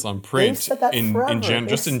stance on print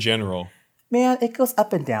in general? Man, it goes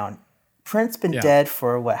up and down. Print's been dead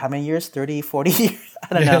for how many years? 30, 40 years?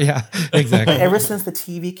 I don't know. Yeah, exactly. Ever since the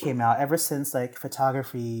TV came out, ever since like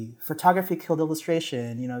photography killed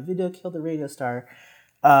illustration, you know, video killed the radio star.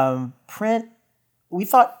 Print, we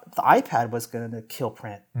thought the iPad was going to kill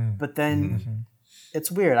print, but then it's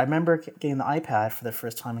weird. I remember getting the iPad for the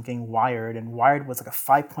first time and getting Wired, and Wired was like a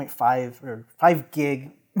 5.5 or 5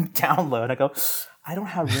 gig download. I go, I don't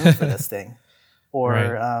have room for this thing. Or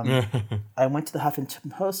I went to the Huffington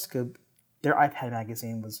Post. Their iPad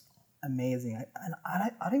magazine was amazing.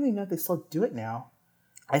 I don't even know if they still do it now.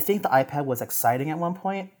 I think the iPad was exciting at one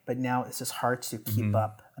point, but now it's just hard to keep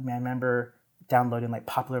up. I mean, I remember downloading like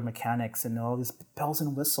Popular Mechanics and all these bells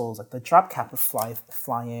and whistles, like the drop cap would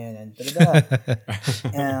fly in and da-da-da.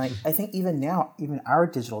 And I think even now, even our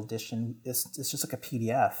digital edition is just like a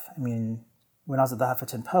PDF. I mean, when I was at the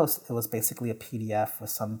Huffington Post, it was basically a PDF with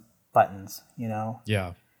some buttons, you know?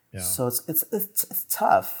 Yeah. So it's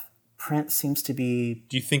tough. Print seems to be.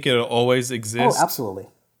 Do you think it'll always exist? Oh, absolutely.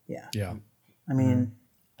 Yeah. I mean,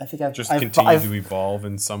 I think I've continue to evolve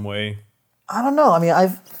in some way. I don't know. I mean,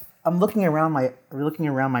 I'm looking around my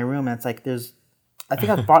room, and it's like I think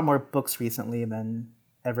I've bought more books recently than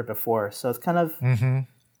ever before. So it's kind of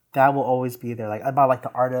that will always be there. Like I bought like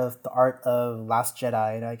the art of Last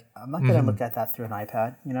Jedi, and I'm not gonna look at that through an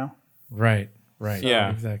iPad, you know? Right. So, yeah,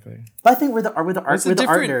 exactly. But I think we're the art nerds. We're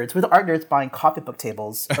the art nerds buying coffee book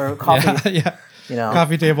tables or coffee. You know,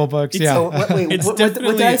 coffee table books. It's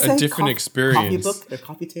definitely a different experience. Coffee book or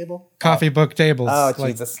coffee table. Coffee book tables. Oh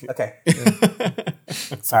Jesus. Okay.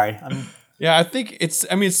 Sorry. Yeah, I think it's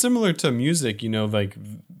similar to music, like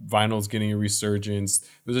vinyl's getting a resurgence.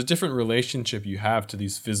 There's a different relationship you have to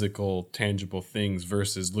these physical, tangible things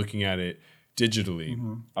versus looking at it digitally.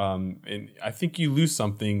 And I think you lose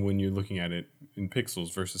something when you're looking at it in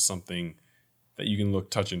pixels versus something that you can look,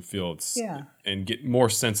 touch, and feel. And get more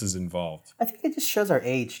senses involved. I think it just shows our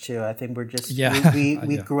age too. I think we're just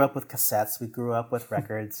we grew up with cassettes, we grew up with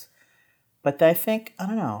records, but I think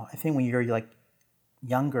I think when you're like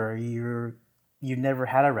younger, you never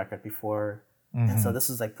had a record before, and so this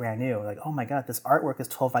is like brand new. Like, oh my god, this artwork is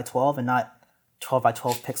 12 by 12 and not 12 by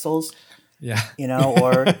 12 pixels. Yeah,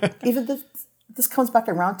 or even this comes back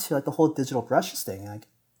around to like the whole digital brushes thing. Like,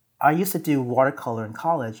 I used to do watercolor in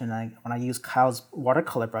college, and when I use Kyle's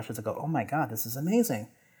watercolor brushes, I go, oh my god, this is amazing.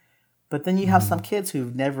 But then you have some kids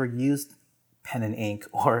who've never used pen and ink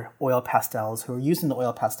or oil pastels who are using the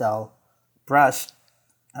oil pastel brush.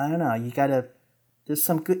 I don't know. You gotta. There's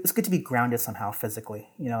some good. It's good to be grounded somehow physically.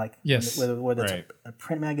 Like yes, whether it's a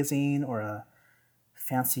print magazine or a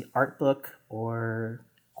fancy art book or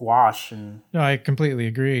gouache. No, I completely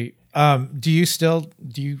agree. Do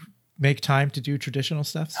you make time to do traditional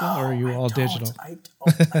stuff still, or are you all digital? I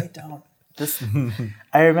don't.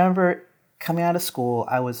 I remember coming out of school,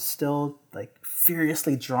 I was still like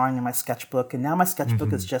furiously drawing in my sketchbook, and now my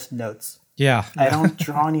sketchbook is just notes. Yeah. I don't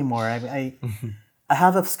draw anymore. I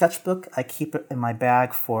have a sketchbook. I keep it in my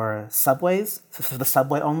bag for subways, for the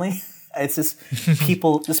subway only. It's just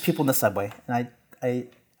people in the subway, and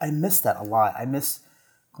I miss that a lot. I miss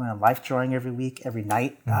going to life drawing every week, every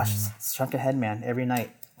night. Gosh, it's chunk ahead, man. Every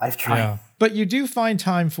night. Life drawing. Yeah. But you do find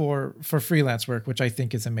time for freelance work, which I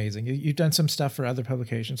think is amazing. You've done some stuff for other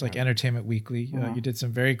publications like Entertainment Weekly. You did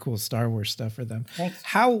some very cool Star Wars stuff for them. Thanks.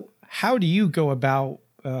 How do you go about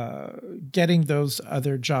getting those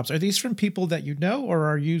other jobs? Are these from people that you know, or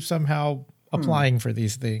are you somehow applying for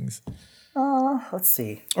these things? Let's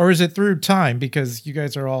see. Or is it through time, because you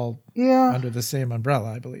guys are all under the same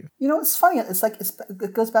umbrella, I believe? It's funny. It's like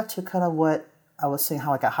it goes back to kind of what I was saying,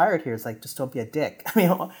 how I got hired here. Is like, just don't be a dick.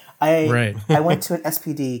 I went to an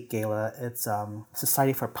SPD gala. It's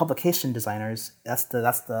Society for Publication Designers. That's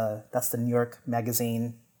the New York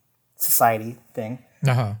Magazine Society thing.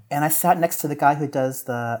 And I sat next to the guy who does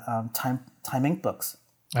the Time Inc. books.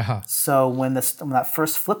 So when that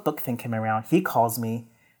first flip book thing came around, he calls me.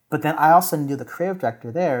 But then I also knew the creative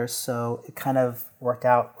director there, so it kind of worked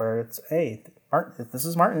out where it's, hey, Martin, this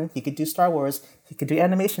is Martin. He could do Star Wars. He could do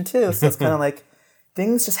animation too. So it's kind of like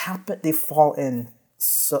things just happen. They fall in.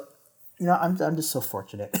 So I'm just so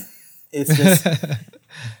fortunate. It's just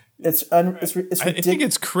it's ridiculous. I think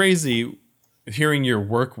it's crazy hearing your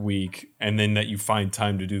work week and then that you find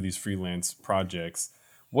time to do these freelance projects.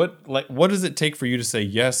 What does it take for you to say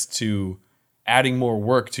yes to adding more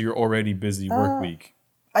work to your already busy work week?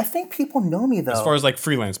 I think people know me though. As far as like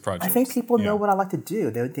freelance projects, I think people know what I like to do.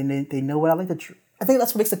 They know what I like to. I think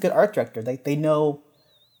that's what makes a good art director. They know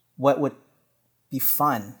what would be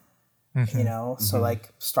fun. So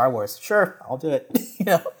like Star Wars, sure, I'll do it.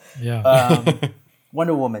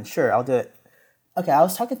 Wonder Woman, sure, I'll do it. Okay, I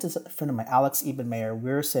was talking to a friend of mine, Alex Ebenmayer.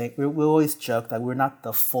 We were saying we always joke that we're not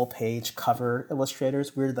the full page cover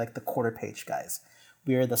illustrators. We're like the quarter page guys.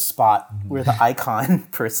 We're the spot. We're the icon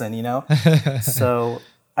person. So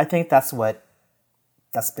I think that's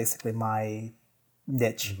basically my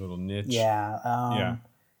niche. A little niche. Yeah.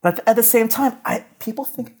 But at the same time, people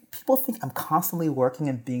think I'm constantly working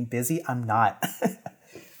and being busy. I'm not.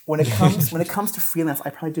 When it comes to freelance, I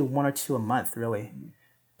probably do 1 or 2 a month, really.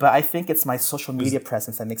 But I think it's my social media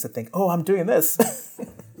presence that makes it think, oh, I'm doing this.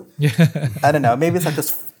 I don't know. Maybe it's like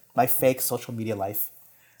this my fake social media life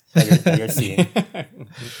that you're seeing.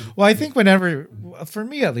 Well, I think whenever, for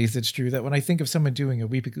me at least, it's true that when I think of someone doing a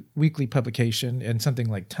weekly publication and something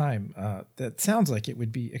like Time, that sounds like it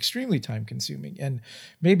would be extremely time consuming. And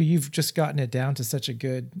maybe you've just gotten it down to such a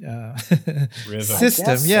good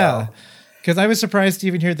system. Yeah. Because I was surprised to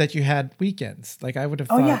even hear that you had weekends. Like I would have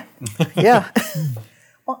thought. Oh, yeah.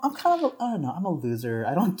 Well, I'm kind of I don't know. I'm a loser.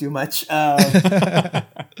 I don't do much. But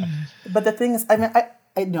the thing is, I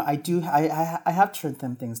have turned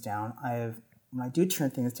things down. When I do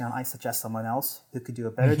turn things down, I suggest someone else who could do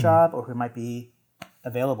a better job or who might be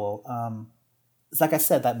available. It's like I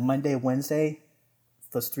said, that Monday, Wednesday,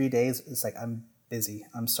 those 3 days, it's like I'm busy.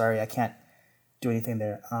 I'm sorry, I can't do anything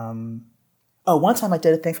there. One time I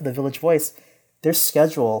did a thing for the Village Voice. Their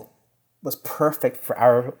schedule was perfect for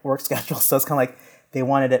our work schedule. So it's kind of like they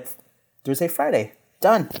wanted it Thursday, Friday.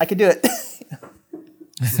 Done. I could do it.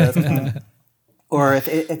 So it's kind of, or if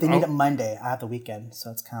they need it Monday, I have the weekend. So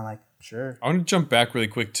it's kind of like, sure. I want to jump back really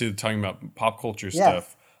quick to talking about pop culture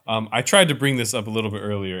stuff. I tried to bring this up a little bit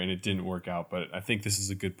earlier and it didn't work out, but I think this is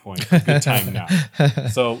a good point, a good time now.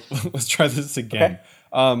 So let's try this again.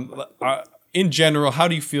 Okay. In general, how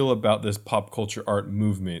do you feel about this pop culture art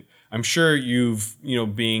movement? I'm sure you've,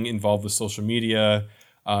 being involved with social media,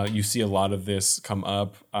 you see a lot of this come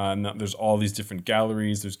up. There's all these different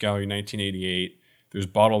galleries. There's Gallery 1988. There's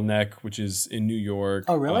Bottleneck, which is in New York.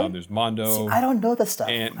 Oh, really? There's Mondo. See, I don't know this stuff.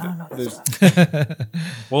 And I don't know this stuff.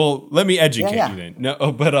 Well, let me educate you then.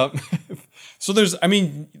 No, but so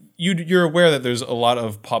you're aware that there's a lot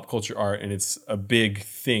of pop culture art, and it's a big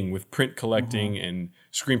thing with print collecting and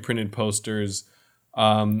screen printed posters.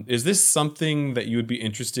 Is this something that you would be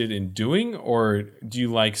interested in doing, or do you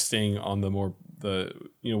like staying on what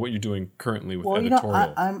you're doing currently with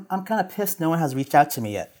editorial? I'm kind of pissed no one has reached out to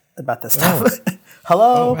me yet about this stuff.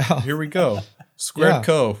 Hello. Oh, wow. Here we go. Squared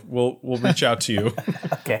Co. We'll reach out to you.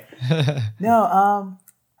 Okay. No,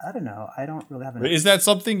 I don't know. I don't really have an... Is that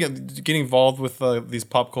something, getting involved with these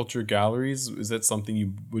pop culture galleries? Is that something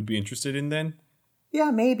you would be interested in then?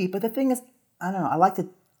 Yeah, maybe. But the thing is, I don't know. I like to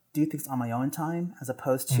do things on my own time as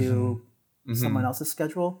opposed to someone else's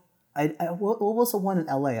schedule. What was the one in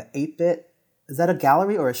LA? An 8-bit? Is that a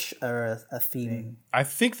gallery or a theme? I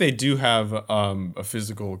think they do have a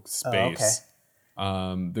physical space.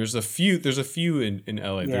 Oh, okay. There's a few in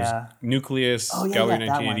LA. Yeah. There's Nucleus, Gallery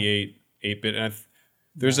 1988, 8-bit, and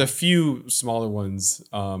there's a few smaller ones.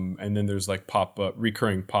 And then there's like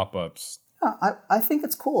recurring pop-ups. Yeah, I think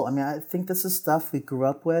it's cool. I mean, I think this is stuff we grew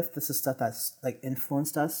up with. This is stuff that's like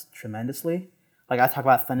influenced us tremendously. Like I talk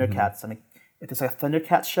about Thundercats. I mean, if there's like a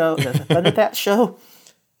Thundercats show,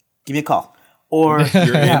 give me a call. Or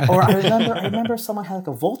I remember someone had like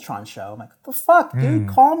a Voltron show. I'm like, what the fuck, dude?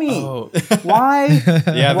 Call me. Oh. Why?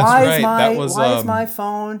 Yeah, why is my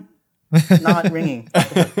phone not ringing?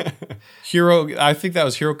 I think that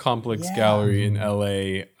was Hero Complex Gallery in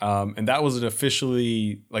LA, and that was an official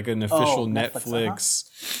Netflix.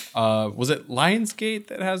 Was it Lionsgate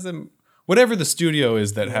that has them? Whatever the studio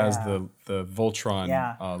is that has the Voltron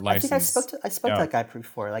license. I spoke to that guy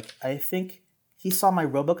before. Like I think he saw my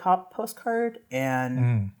RoboCop postcard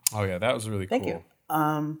and oh yeah, that was really cool. Thank you.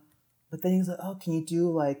 But then he's like, "Oh, can you do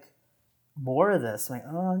like more of this?" I'm like,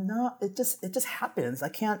 "Oh no, it just happens. I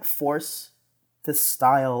can't force this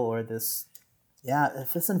style or this." Yeah,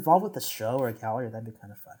 if it's involved with a show or a gallery, that'd be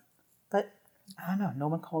kind of fun. But I don't know. No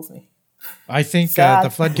one calls me. I think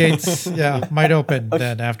the floodgates might open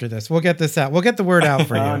then after this. We'll get this out. We'll get the word out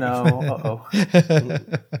for you. Oh no.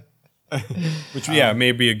 Which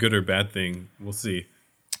may be a good or bad thing. We'll see.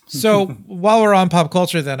 So while we're on pop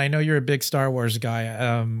culture, then I know you're a big Star Wars guy,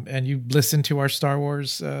 and you listened to our Star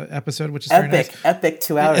Wars episode, which is very nice. Epic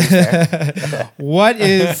 2 hours there.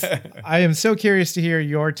 I am so curious to hear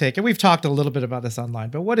your take, and we've talked a little bit about this online,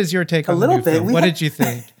 but what is your take on the new film? What did you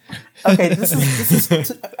think? Okay, this is.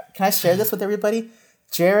 Can I share this with everybody?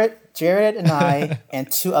 Jared and I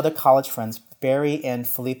and 2 other college friends, Barry and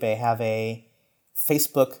Felipe, have a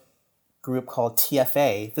Facebook group called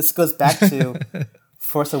TFA. This goes back to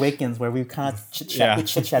Force Awakens, where we kind of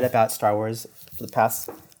chit-chat about Star Wars for the past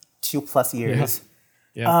 2+ years.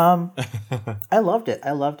 Yeah. I loved it.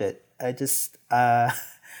 I just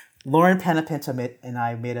Lauren Panapinto and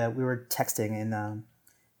I we were texting, and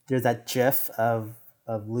there's that GIF of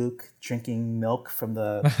Luke drinking milk from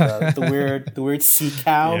the weird sea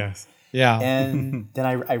cow. Yes. Yeah. And then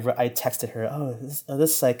I texted her, this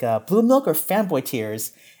is like blue milk or fanboy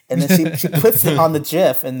tears, and then she puts it on the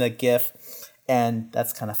GIF and the GIF. And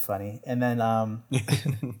that's kind of funny. And then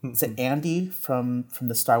is it Andy from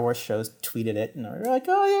the Star Wars shows tweeted it, and we're like,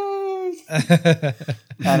 oh yay!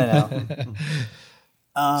 I don't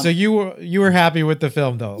know. So you were happy with the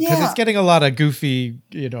film though, because it's getting a lot of goofy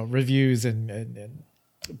reviews and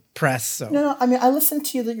press. So no, I mean I listened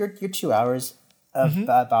to your 2 hours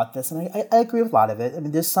about this, and I agree with a lot of it. I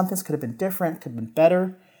mean, there's some things could have been different, could have been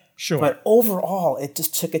better. Sure. But overall, it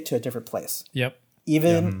just took it to a different place. Yep.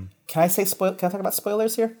 Even can I talk about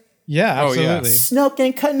spoilers here? Yeah, absolutely. Oh, yeah. Snoke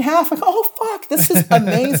getting cut in half. Like, oh fuck, this is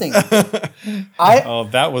amazing.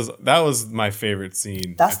 That was my favorite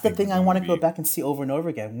scene. That's the thing I want to go back and see over and over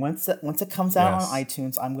again. Once it comes out on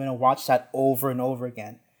iTunes, I'm going to watch that over and over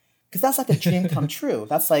again, because that's like a dream come true.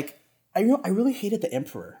 That's like I really hated the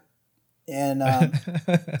Emperor, and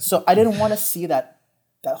so I didn't want to see that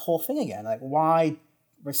whole thing again. Like, why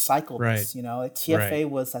recycle this? Like TFA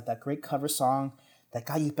was like that great cover song that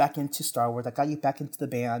got you back into Star Wars, that got you back into the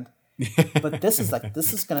band. But this is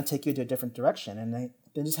going to take you to a different direction. And then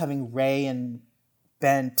just having Rey and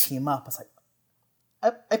Ben team up, I was like,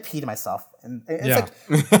 I peed myself. And it's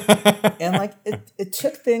like, and like it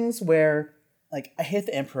took things where like I hate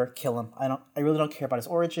the Emperor, kill him. I really don't care about his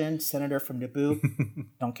origin. Senator from Naboo,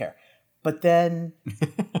 don't care. But then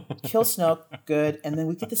kill Snoke, good, and then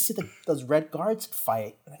we get to see those Red Guards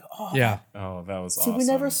fight. Like, Yeah. Oh, that was see, awesome. we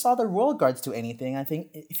never saw the Royal Guards do anything. I think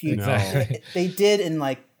if you Exactly. they did in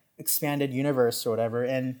like expanded universe or whatever,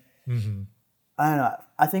 and I don't know.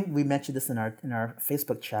 I think we mentioned this in our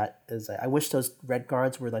Facebook chat. Is I wish those Red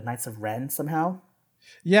Guards were like Knights of Ren somehow.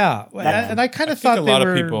 Yeah. And I kind of thought a lot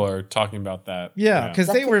of people are talking about that. Yeah, because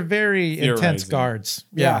they were very intense Theorizing. guards.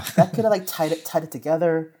 Yeah. That could have like tied it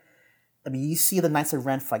together. I mean, you see the Knights of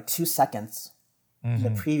Ren for like 2 seconds in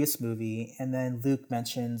the previous movie, and then Luke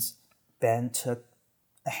mentions Ben took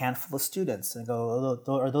a handful of students, and go,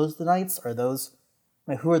 oh, are those the Knights? Are those?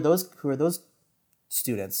 I mean, who are those? Who are those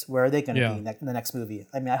students? Where are they going to be in the next movie?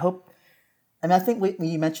 I mean, I think what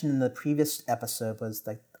you mentioned in the previous episode was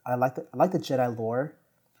like I like the Jedi lore,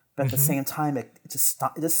 but at the same time, it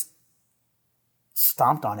just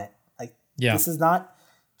stomped on it. Like this is not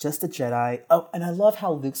just a Jedi. Oh, and I love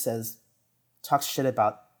how Luke talks shit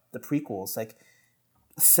about the prequels. Like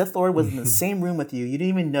Sith Lord was in the same room with you. You didn't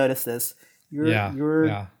even notice this. You're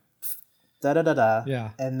da da da da.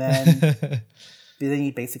 Yeah. And then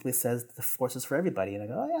he basically says the Force is for everybody. And I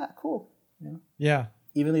go, oh yeah, cool. You know? Yeah.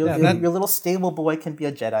 Even your little stable boy can be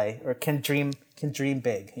a Jedi or can dream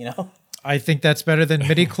big. You know. I think that's better than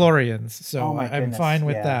midi-chlorians. So I'm goodness, fine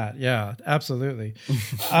with that. Yeah, absolutely.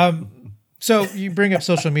 So you bring up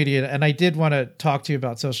social media, and I did want to talk to you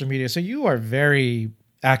about social media. So you are very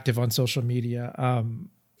active on social media,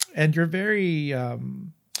 and you're very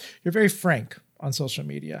frank on social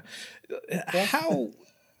media.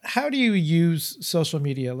 How do you use social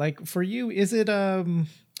media? Like for you, is it a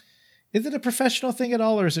professional thing at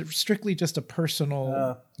all, or is it strictly just a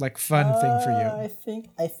personal, fun thing for you?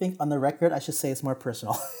 I think on the record, I should say it's more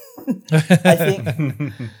personal. I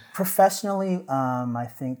think professionally, I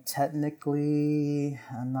think technically,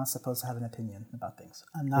 I'm not supposed to have an opinion about things.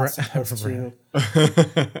 I'm not supposed to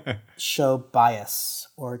show bias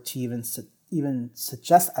or to even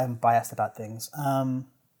suggest I'm biased about things.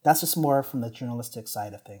 That's just more from the journalistic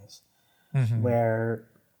side of things, where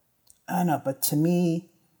I don't know. But to me,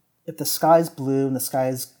 if the sky's blue and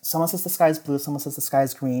someone says the sky's blue, someone says the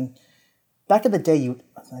sky's green. Back in the day,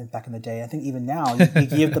 I think even now, you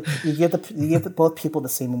give both people the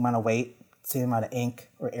same amount of weight, same amount of ink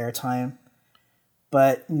or airtime.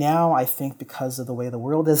 But now I think because of the way the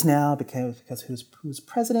world is now, because who's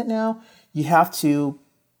president now, you have to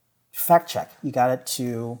fact check. You got it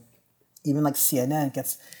to even like CNN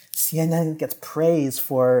gets praise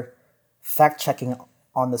for fact checking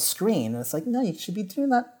on the screen, and it's like, no, you should be doing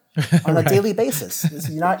that on a daily basis.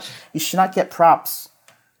 You should not get props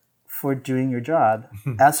for doing your job.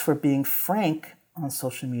 As for being frank on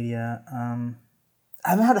social media, I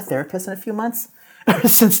haven't had a therapist in a few months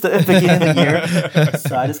since the beginning of the year,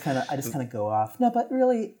 so I just kind of go off. No, but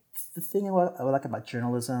really, the thing I would like about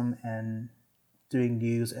journalism and doing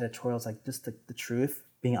news editorials, like just the truth,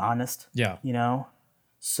 being honest. Yeah, you know.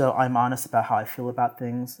 So I'm honest about how I feel about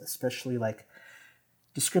things, especially like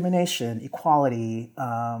discrimination, equality,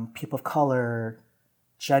 people of color,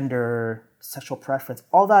 gender, sexual preference,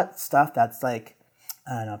 all that stuff that's like,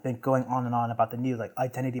 I don't know, been going on and on about the news, like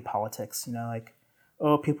identity politics, you know, like,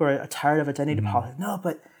 oh, people are tired of identity politics. No,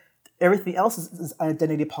 but everything else is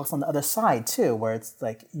identity politics on the other side too, where it's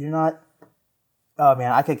like, you're not, oh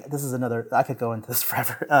man, I could go into this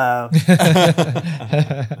forever.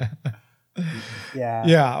 Yeah.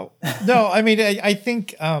 Yeah. No, I mean, I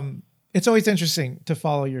think it's always interesting to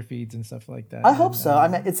follow your feeds and stuff like that. I hope so. I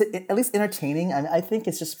mean, it's at least entertaining. I mean, I think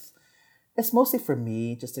it's mostly for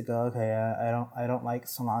me just to go, okay, I don't like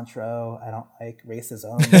cilantro. I don't like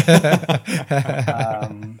racism.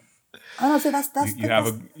 I don't say that's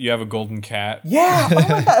you have a golden cat. Yeah. Oh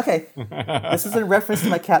my god. Okay. This is in reference to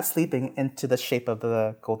my cat sleeping into the shape of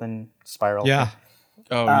the golden spiral. Yeah.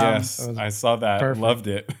 Oh yes, I saw that. Perfect. Loved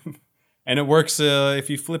it. And it works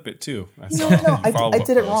if you flip it too. No. I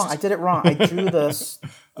did it wrong. I drew the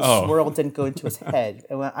swirl didn't go into his head.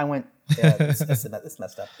 I went. Yeah, it's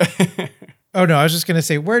messed up. Oh no, I was just gonna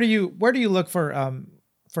say, where do you look for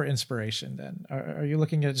inspiration? Then are you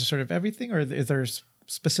looking at just sort of everything, or is there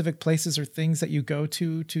specific places or things that you go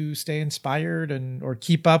to stay inspired or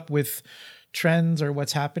keep up with trends or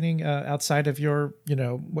what's happening outside of your,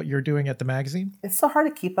 what you're doing at the magazine? It's so hard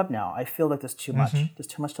to keep up now. I feel like there's too much. There's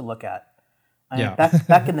too much to look at. I mean,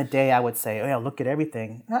 back in the day, I would say, oh yeah, look at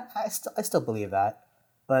everything. I still believe that,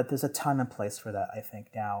 but there's a time and place for that. I think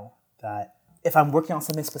now that if I'm working on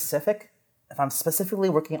something specific, if I'm specifically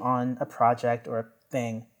working on a project or a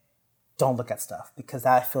thing, don't look at stuff, because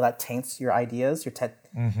I feel that taints your ideas.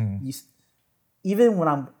 even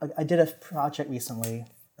when I did a project recently,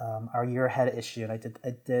 our year ahead issue, and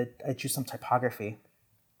I drew some typography.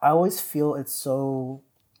 I always feel it's so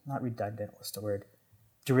not redundant. What's the word?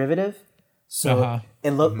 Derivative. So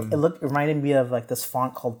it reminded me of like this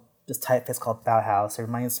this typeface called Bauhaus. It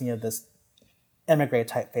reminds me of this Emigrate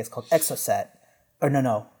typeface called Exocet, or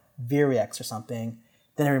no, Virex or something.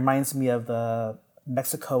 Then it reminds me of the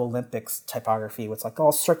Mexico Olympics typography, with like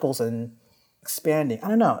all circles and expanding. I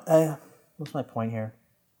don't know. What's my point here?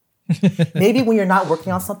 Maybe when you're not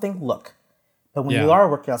working on something, look. But when you are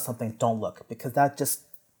working on something, don't look, because that just,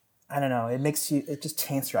 I don't know, it just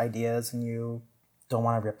taints your ideas, and you don't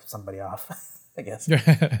want to rip somebody off, I guess.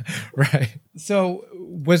 Right. So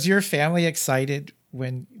was your family excited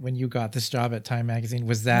when you got this job at Time Magazine?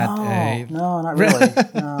 Was that No, not really.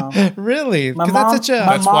 No. Really? My mom,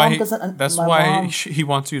 that's why he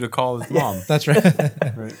wants you to call his mom. That's right.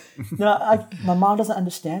 Right. No, my mom doesn't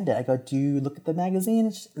understand it. I go, do you look at the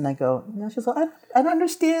magazine? And I go, no. She's like, I don't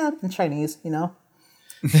understand in Chinese, So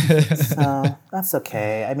that's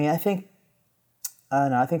okay. I mean, I think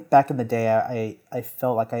back in the day, I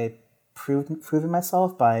felt like I proven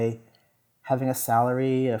myself by having a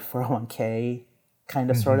salary, a 401k, kind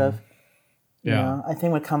of, sort of. Yeah. I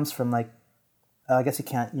think when it comes from like, I guess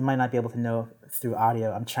you might not be able to know through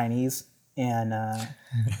audio. I'm Chinese, and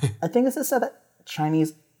I think it's just that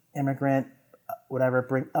Chinese immigrant,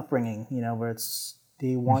 whatever upbringing, where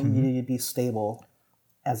they want you to be stable,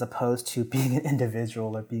 as opposed to being an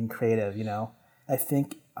individual or being creative. I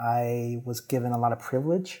think I was given a lot of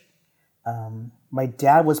privilege. My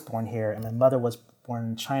dad was born here, and my mother was born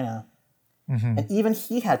in China, and even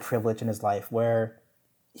he had privilege in his life, where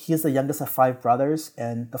he's the youngest of 5 brothers,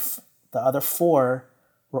 and the other 4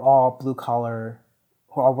 were all blue collar,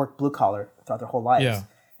 who all worked blue collar throughout their whole lives. Yeah.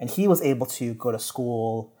 And he was able to go to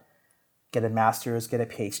school, get a master's, get a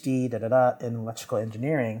PhD, in electrical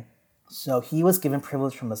engineering. So he was given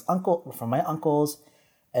privilege from my uncles,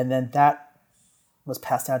 and then that was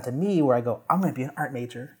passed down to me, where I go, I'm going to be an art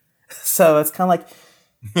major. So it's kind of like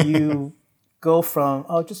you go from,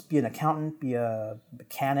 just be an accountant, be a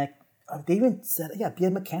mechanic. They even said, be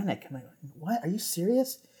a mechanic. I'm like, what? Are you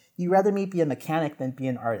serious? You'd rather me be a mechanic than be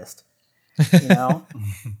an artist,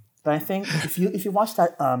 But I think if you watch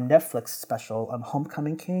that Netflix special,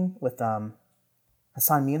 Homecoming King, with Hassan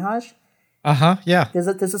Minhaj, yeah. There's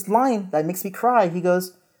this line that makes me cry. He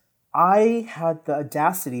goes, I had the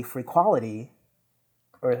audacity for equality,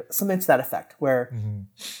 or something to that effect, where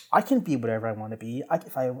I can be whatever I want to be.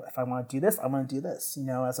 If I want to do this, I want to do this,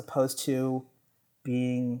 as opposed to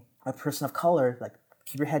being a person of color. Like,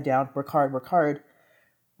 keep your head down, work hard.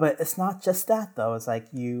 But it's not just that, though. It's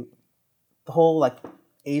like the whole like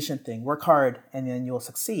Asian thing, work hard and then you'll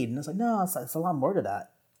succeed. And it's like, no, it's a lot more to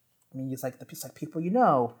that. I mean, it's like people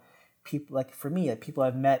people like, for me, like people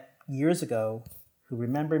I've met years ago who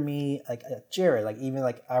remember me, like Jared, like even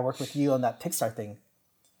like I worked with you on that Pixar thing.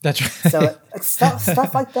 That's right. So like,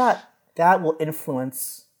 stuff like that will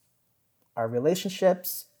influence our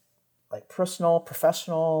relationships, like personal,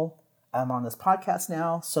 professional. I'm on this podcast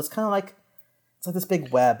now, so it's kind of like this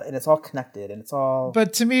big web, and it's all connected, and it's all.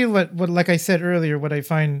 But to me, what like I said earlier, what I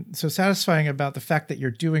find so satisfying about the fact that you're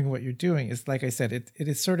doing what you're doing is, like I said, it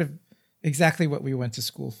is sort of exactly what we went to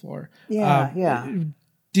school for. Yeah.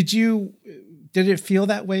 Did it feel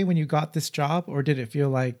that way when you got this job, or did it feel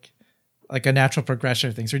like a natural progression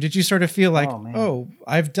of things, or did you sort of feel like,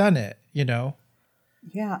 I've done it, Yeah.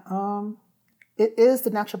 It is the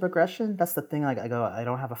natural progression. That's the thing. Like I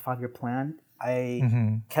don't have a 5-year plan.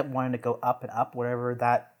 I kept wanting to go up and up, whatever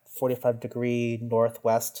that 45-degree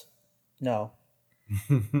northeast, that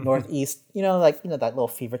little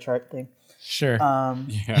fever chart thing. Sure.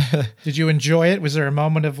 Yeah. Did you enjoy it? Was there a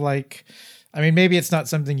moment of like, I mean, maybe it's not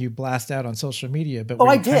something you blast out on social media, but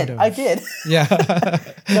I did. Yeah.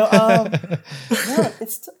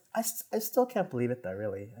 I still can't believe it though.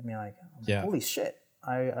 Really, I mean, like, holy shit,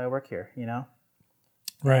 I work here,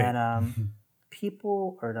 Right. And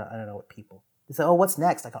people, or no, I don't know what people. They say, what's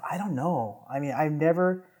next? I go, I don't know. I mean, I've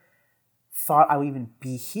never thought I would even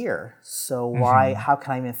be here. So why? How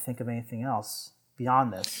can I even think of anything else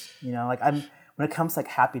beyond this? When it comes to like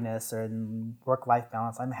happiness or work-life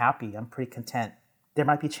balance, I'm happy. I'm pretty content. There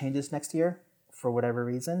might be changes next year for whatever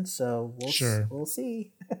reason. So we'll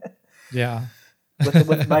see. Yeah.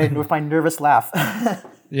 with my nervous laugh.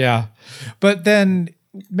 Yeah. But then,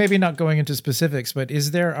 maybe not going into specifics, but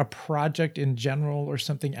is there a project in general or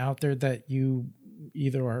something out there that you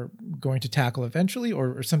either are going to tackle eventually,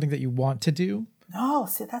 or something that you want to do? No,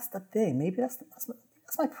 see, that's the thing. Maybe that's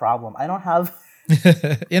my problem. I don't have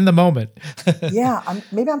in the moment. Yeah,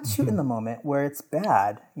 maybe I'm too in the moment where it's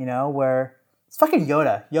bad. Where It's fucking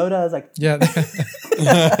Yoda. Yoda is like, Yeah.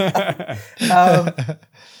 the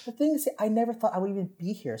thing is, I never thought I would even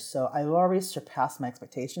be here. So I already surpassed my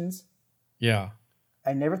expectations. Yeah.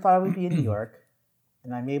 I never thought I would be in New York,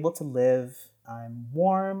 and I'm able to live. I'm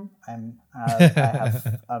warm. I'm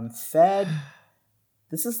fed.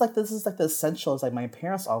 This is like the essentials like my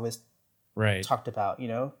parents always Right. talked about,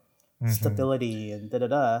 stability and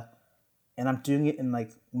da. And I'm doing it in like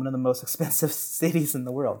one of the most expensive cities in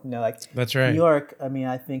the world. Like That's right. New York. I mean,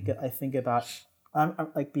 I think about I'm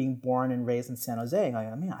like being born and raised in San Jose. And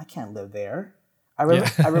I mean, I can't live there. I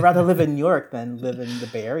would rather live in New York than live in the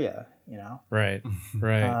Bay Area. Right.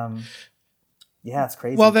 Right. Yeah, it's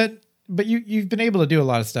crazy. Well, but you've been able to do a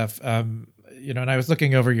lot of stuff. And I was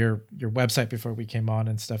looking over your website before we came on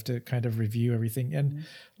and stuff to kind of review everything. And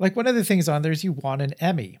like one of the things on there is you won an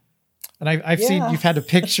Emmy. And I've seen you've had a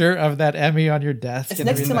picture of that Emmy on your desk. It's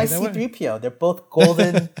next to my C-3PO. They're both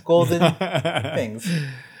golden things.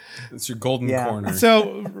 It's your golden corner.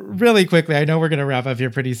 So really quickly, I know we're going to wrap up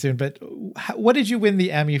here pretty soon, but what did you win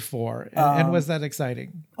the Emmy for? And was that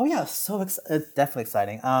exciting? Oh yeah, it's definitely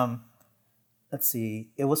exciting. Let's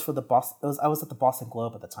see. It was for the Boston. I was at the Boston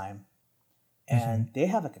Globe at the time, and they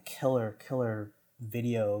have like a killer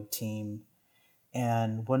video team.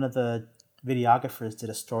 And one of the videographers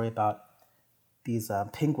did a story about these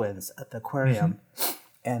penguins at the aquarium,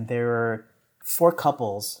 and there were 4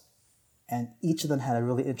 couples, and each of them had a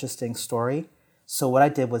really interesting story. So what I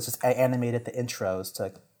did was I animated the intros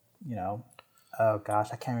to, oh gosh,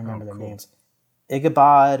 I can't remember their names,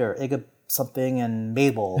 Ichabod or something and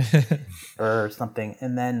Mabel or something,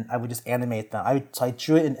 and then I would just animate them. So I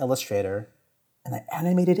drew it in Illustrator, and I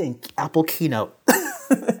animated it in Apple Keynote.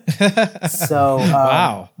 So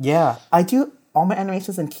wow, yeah, I do all my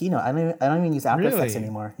animations in Keynote. I don't even use After Effects Really?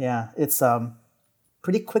 anymore. Yeah, it's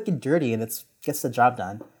pretty quick and dirty, and it gets the job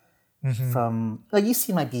done. From like you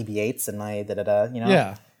see my BB-8s and my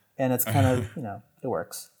Yeah. and it's kind of it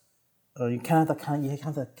works. You kind of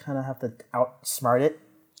have to outsmart it.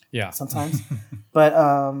 Yeah. Sometimes, but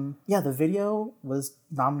the video was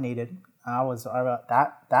nominated.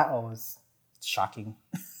 That was shocking.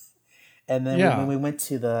 And then when we went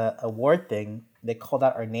to the award thing, they called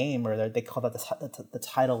out our name, or they called out the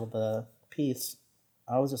title of the piece.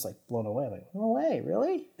 I was just like blown away. Like, no way,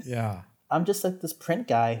 really? Yeah. I'm just like this print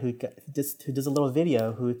guy who does a little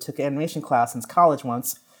video, who took an animation class in college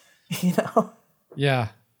once, Yeah.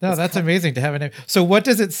 No, that's amazing to have a name. So what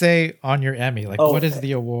does it say on your Emmy? Like, what is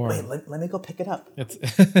the award? Wait, let me go pick it up. It's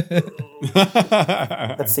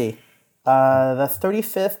Let's see. The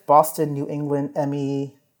 35th Boston New England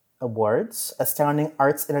Emmy Awards, Astounding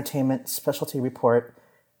Arts Entertainment Specialty Report,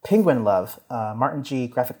 Penguin Love, Martin G.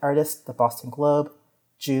 Graphic Artist, The Boston Globe,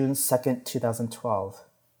 June 2nd, 2012.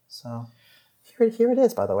 So here it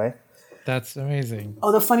is, by the way. That's amazing.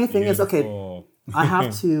 Oh, the funny thing is, okay, I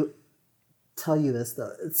have to tell you this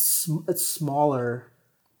though. It's smaller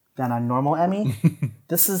than a normal Emmy.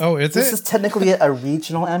 This is technically a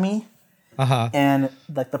regional Emmy. And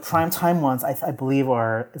like the primetime ones, I believe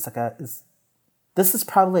this is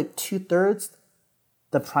probably like 2/3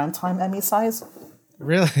 the primetime Emmy size.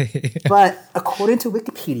 Really? But according to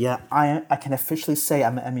Wikipedia, I can officially say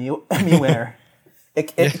I'm an Emmy winner.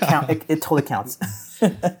 It totally counts.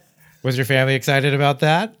 Was your family excited about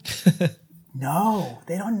that? No,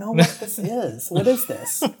 they don't know what this is. What is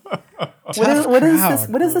this? What is this?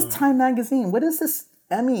 What is this Time magazine? What is this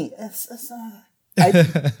Emmy?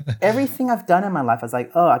 Everything I've done in my life, I was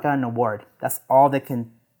like, oh, I got an award. That's all they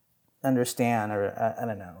can understand, or I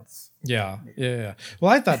don't know. Yeah.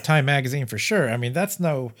 Well, I thought Time magazine for sure. I mean, that's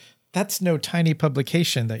no tiny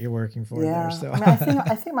publication that you're working for there. So I mean,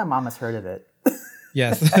 I think my mom has heard of it.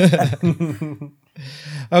 Yes.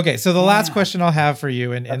 Okay, so the last question I'll have for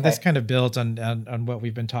you, and this kind of builds on what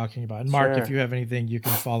we've been talking about. And Mark, if you have anything, you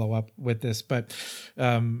can follow up with this. But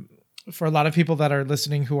for a lot of people that are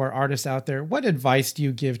listening who are artists out there, what advice do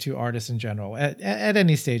you give to artists in general at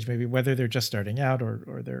any stage, maybe whether they're just starting out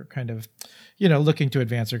or they're kind of, looking to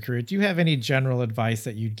advance their career? Do you have any general advice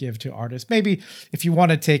that you'd give to artists? Maybe if you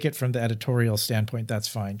want to take it from the editorial standpoint, that's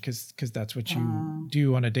fine, because that's what you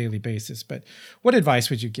do on a daily basis. But what advice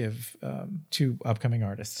would you give to upcoming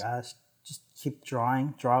artists? Gosh, just keep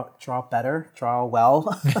drawing, draw better, draw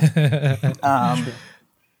well.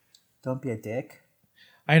 Don't be a dick.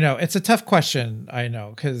 I know it's a tough question. I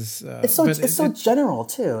know because it's so general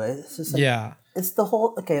too. It's just like, it's the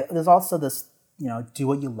whole. Okay, there's also this do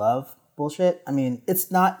what you love bullshit. I mean,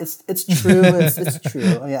 it's not. It's true. It's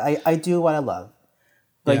true. I mean, I do what I love,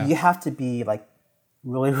 but you have to be like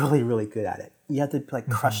really, really, really good at it. You have to like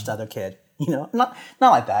crush the other kid. Not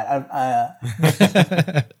like that.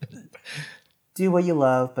 do what you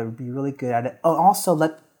love, but be really good at it. Oh, also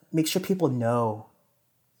make sure people know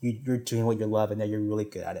you're doing what you love and that you're really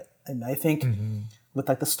good at it. And I think with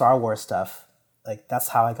like the Star Wars stuff, like that's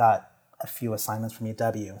how I got a few assignments from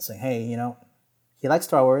UW, saying, hey, he likes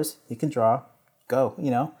Star Wars, he can draw, go,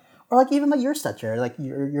 or like even like your stuff, Jared, like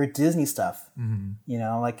your Disney stuff,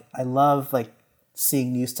 like I love like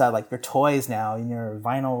seeing new stuff, like your toys now and your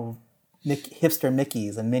vinyl hipster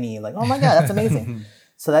Mickeys and Minnie, like, oh my God, that's amazing.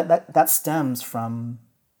 So that stems from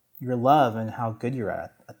your love and how good you're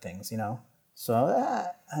at things, So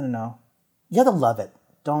I don't know. You have to love it.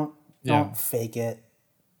 Don't fake it.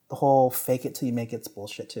 The whole fake it till you make it's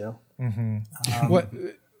bullshit too. What?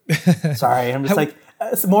 Sorry, I'm just like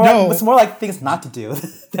it's more like things not to do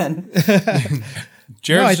than.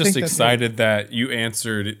 Jared's just excited that you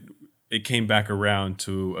answered. It came back around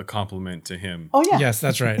to a compliment to him. Oh yeah. Yes,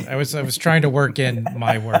 that's right. I was trying to work in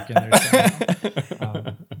my work in there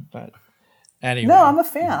somehow. But anyway. No, I'm a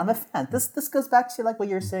fan. This goes back to like what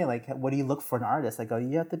you're saying. Like, what do you look for in an artist? Like,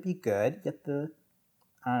 you have to be good. You have to.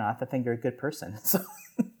 I don't know. I have to think you're a good person. So.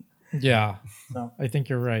 Yeah. So. I think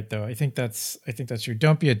you're right, though. I think that's true.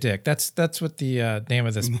 Don't be a dick. That's what the name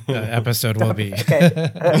of this episode will be. Okay.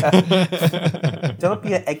 Don't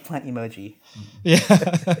be an eggplant emoji. Yeah.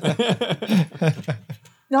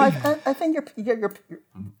 No, I think your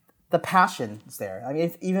the passion is there. I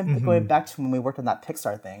mean, even going back to when we worked on that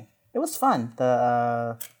Pixar thing, it was fun.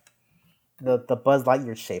 The Buzz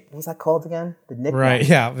Lightyear shape. What was that called again? The knick-knack. Right.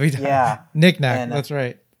 Yeah. Yeah. Knick-knack. That's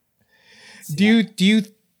right. Do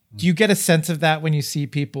you get a sense of that when you see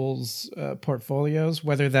people's portfolios,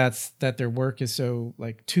 whether that's that their work is so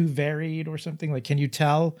like too varied or something? Like, can you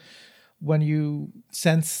tell when you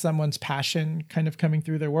sense someone's passion kind of coming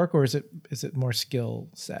through their work, or is it more skill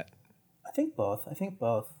set? I think both.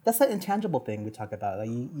 That's that intangible thing we talk about. Like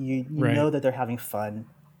you Right. know that they're having fun.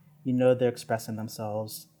 You know they're expressing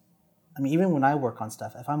themselves. I mean, even when I work on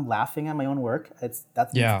stuff, if I'm laughing at my own work,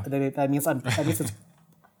 that means it's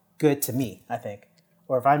good to me, I think.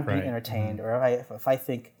 Or if I'm being entertained, or if I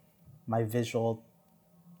think my visual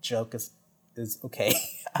joke is okay,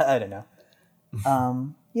 I don't know.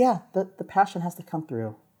 The passion has to come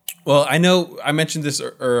through. Well, I know I mentioned this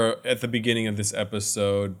at the beginning of this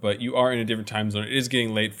episode, but you are in a different time zone. It is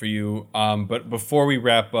getting late for you. But before we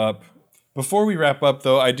wrap up,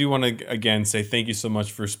 though, I do want to again say thank you so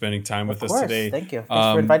much for spending time with us today. Thank you.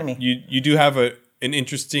 Thanks for inviting me. You do have an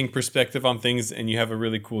interesting perspective on things, and you have a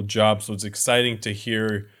really cool job. So it's exciting to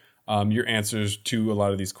hear your answers to a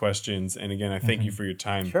lot of these questions. And again, I thank you for your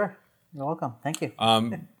time. Sure. You're welcome. Thank you.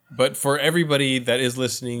 But for everybody that is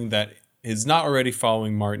listening that is not already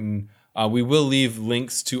following Martin, we will leave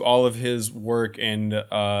links to all of his work and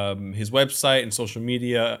his website and social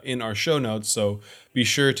media in our show notes. So be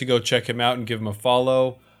sure to go check him out and give him a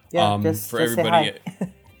follow. Yeah, just everybody.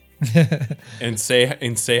 Say hi. and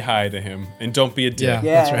say hi to him, and don't be a dick.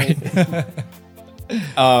 Yeah, that's right.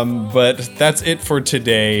 But that's it for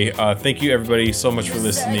today. Thank you everybody so much for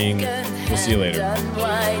listening. We'll see you later.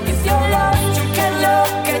 If you're lost, you can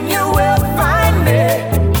look and you will find me.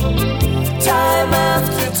 Time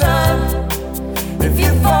after time. If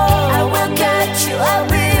you fall, I will catch you. I'll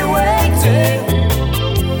be waiting.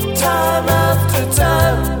 Time after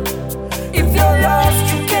time. If you're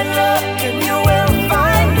lost, you can look and you will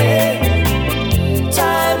find me.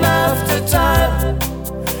 Time after time.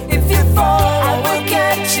 If you fall, I will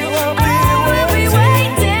catch you. I'll be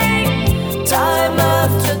waiting. Time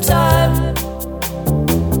after time.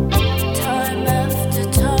 Time after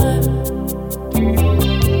time.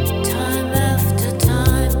 Time after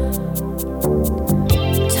time.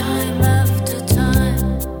 Time after time. Time after time.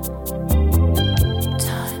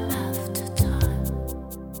 Time after time.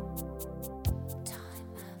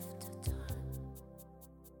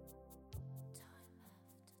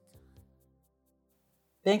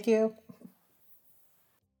 Thank you.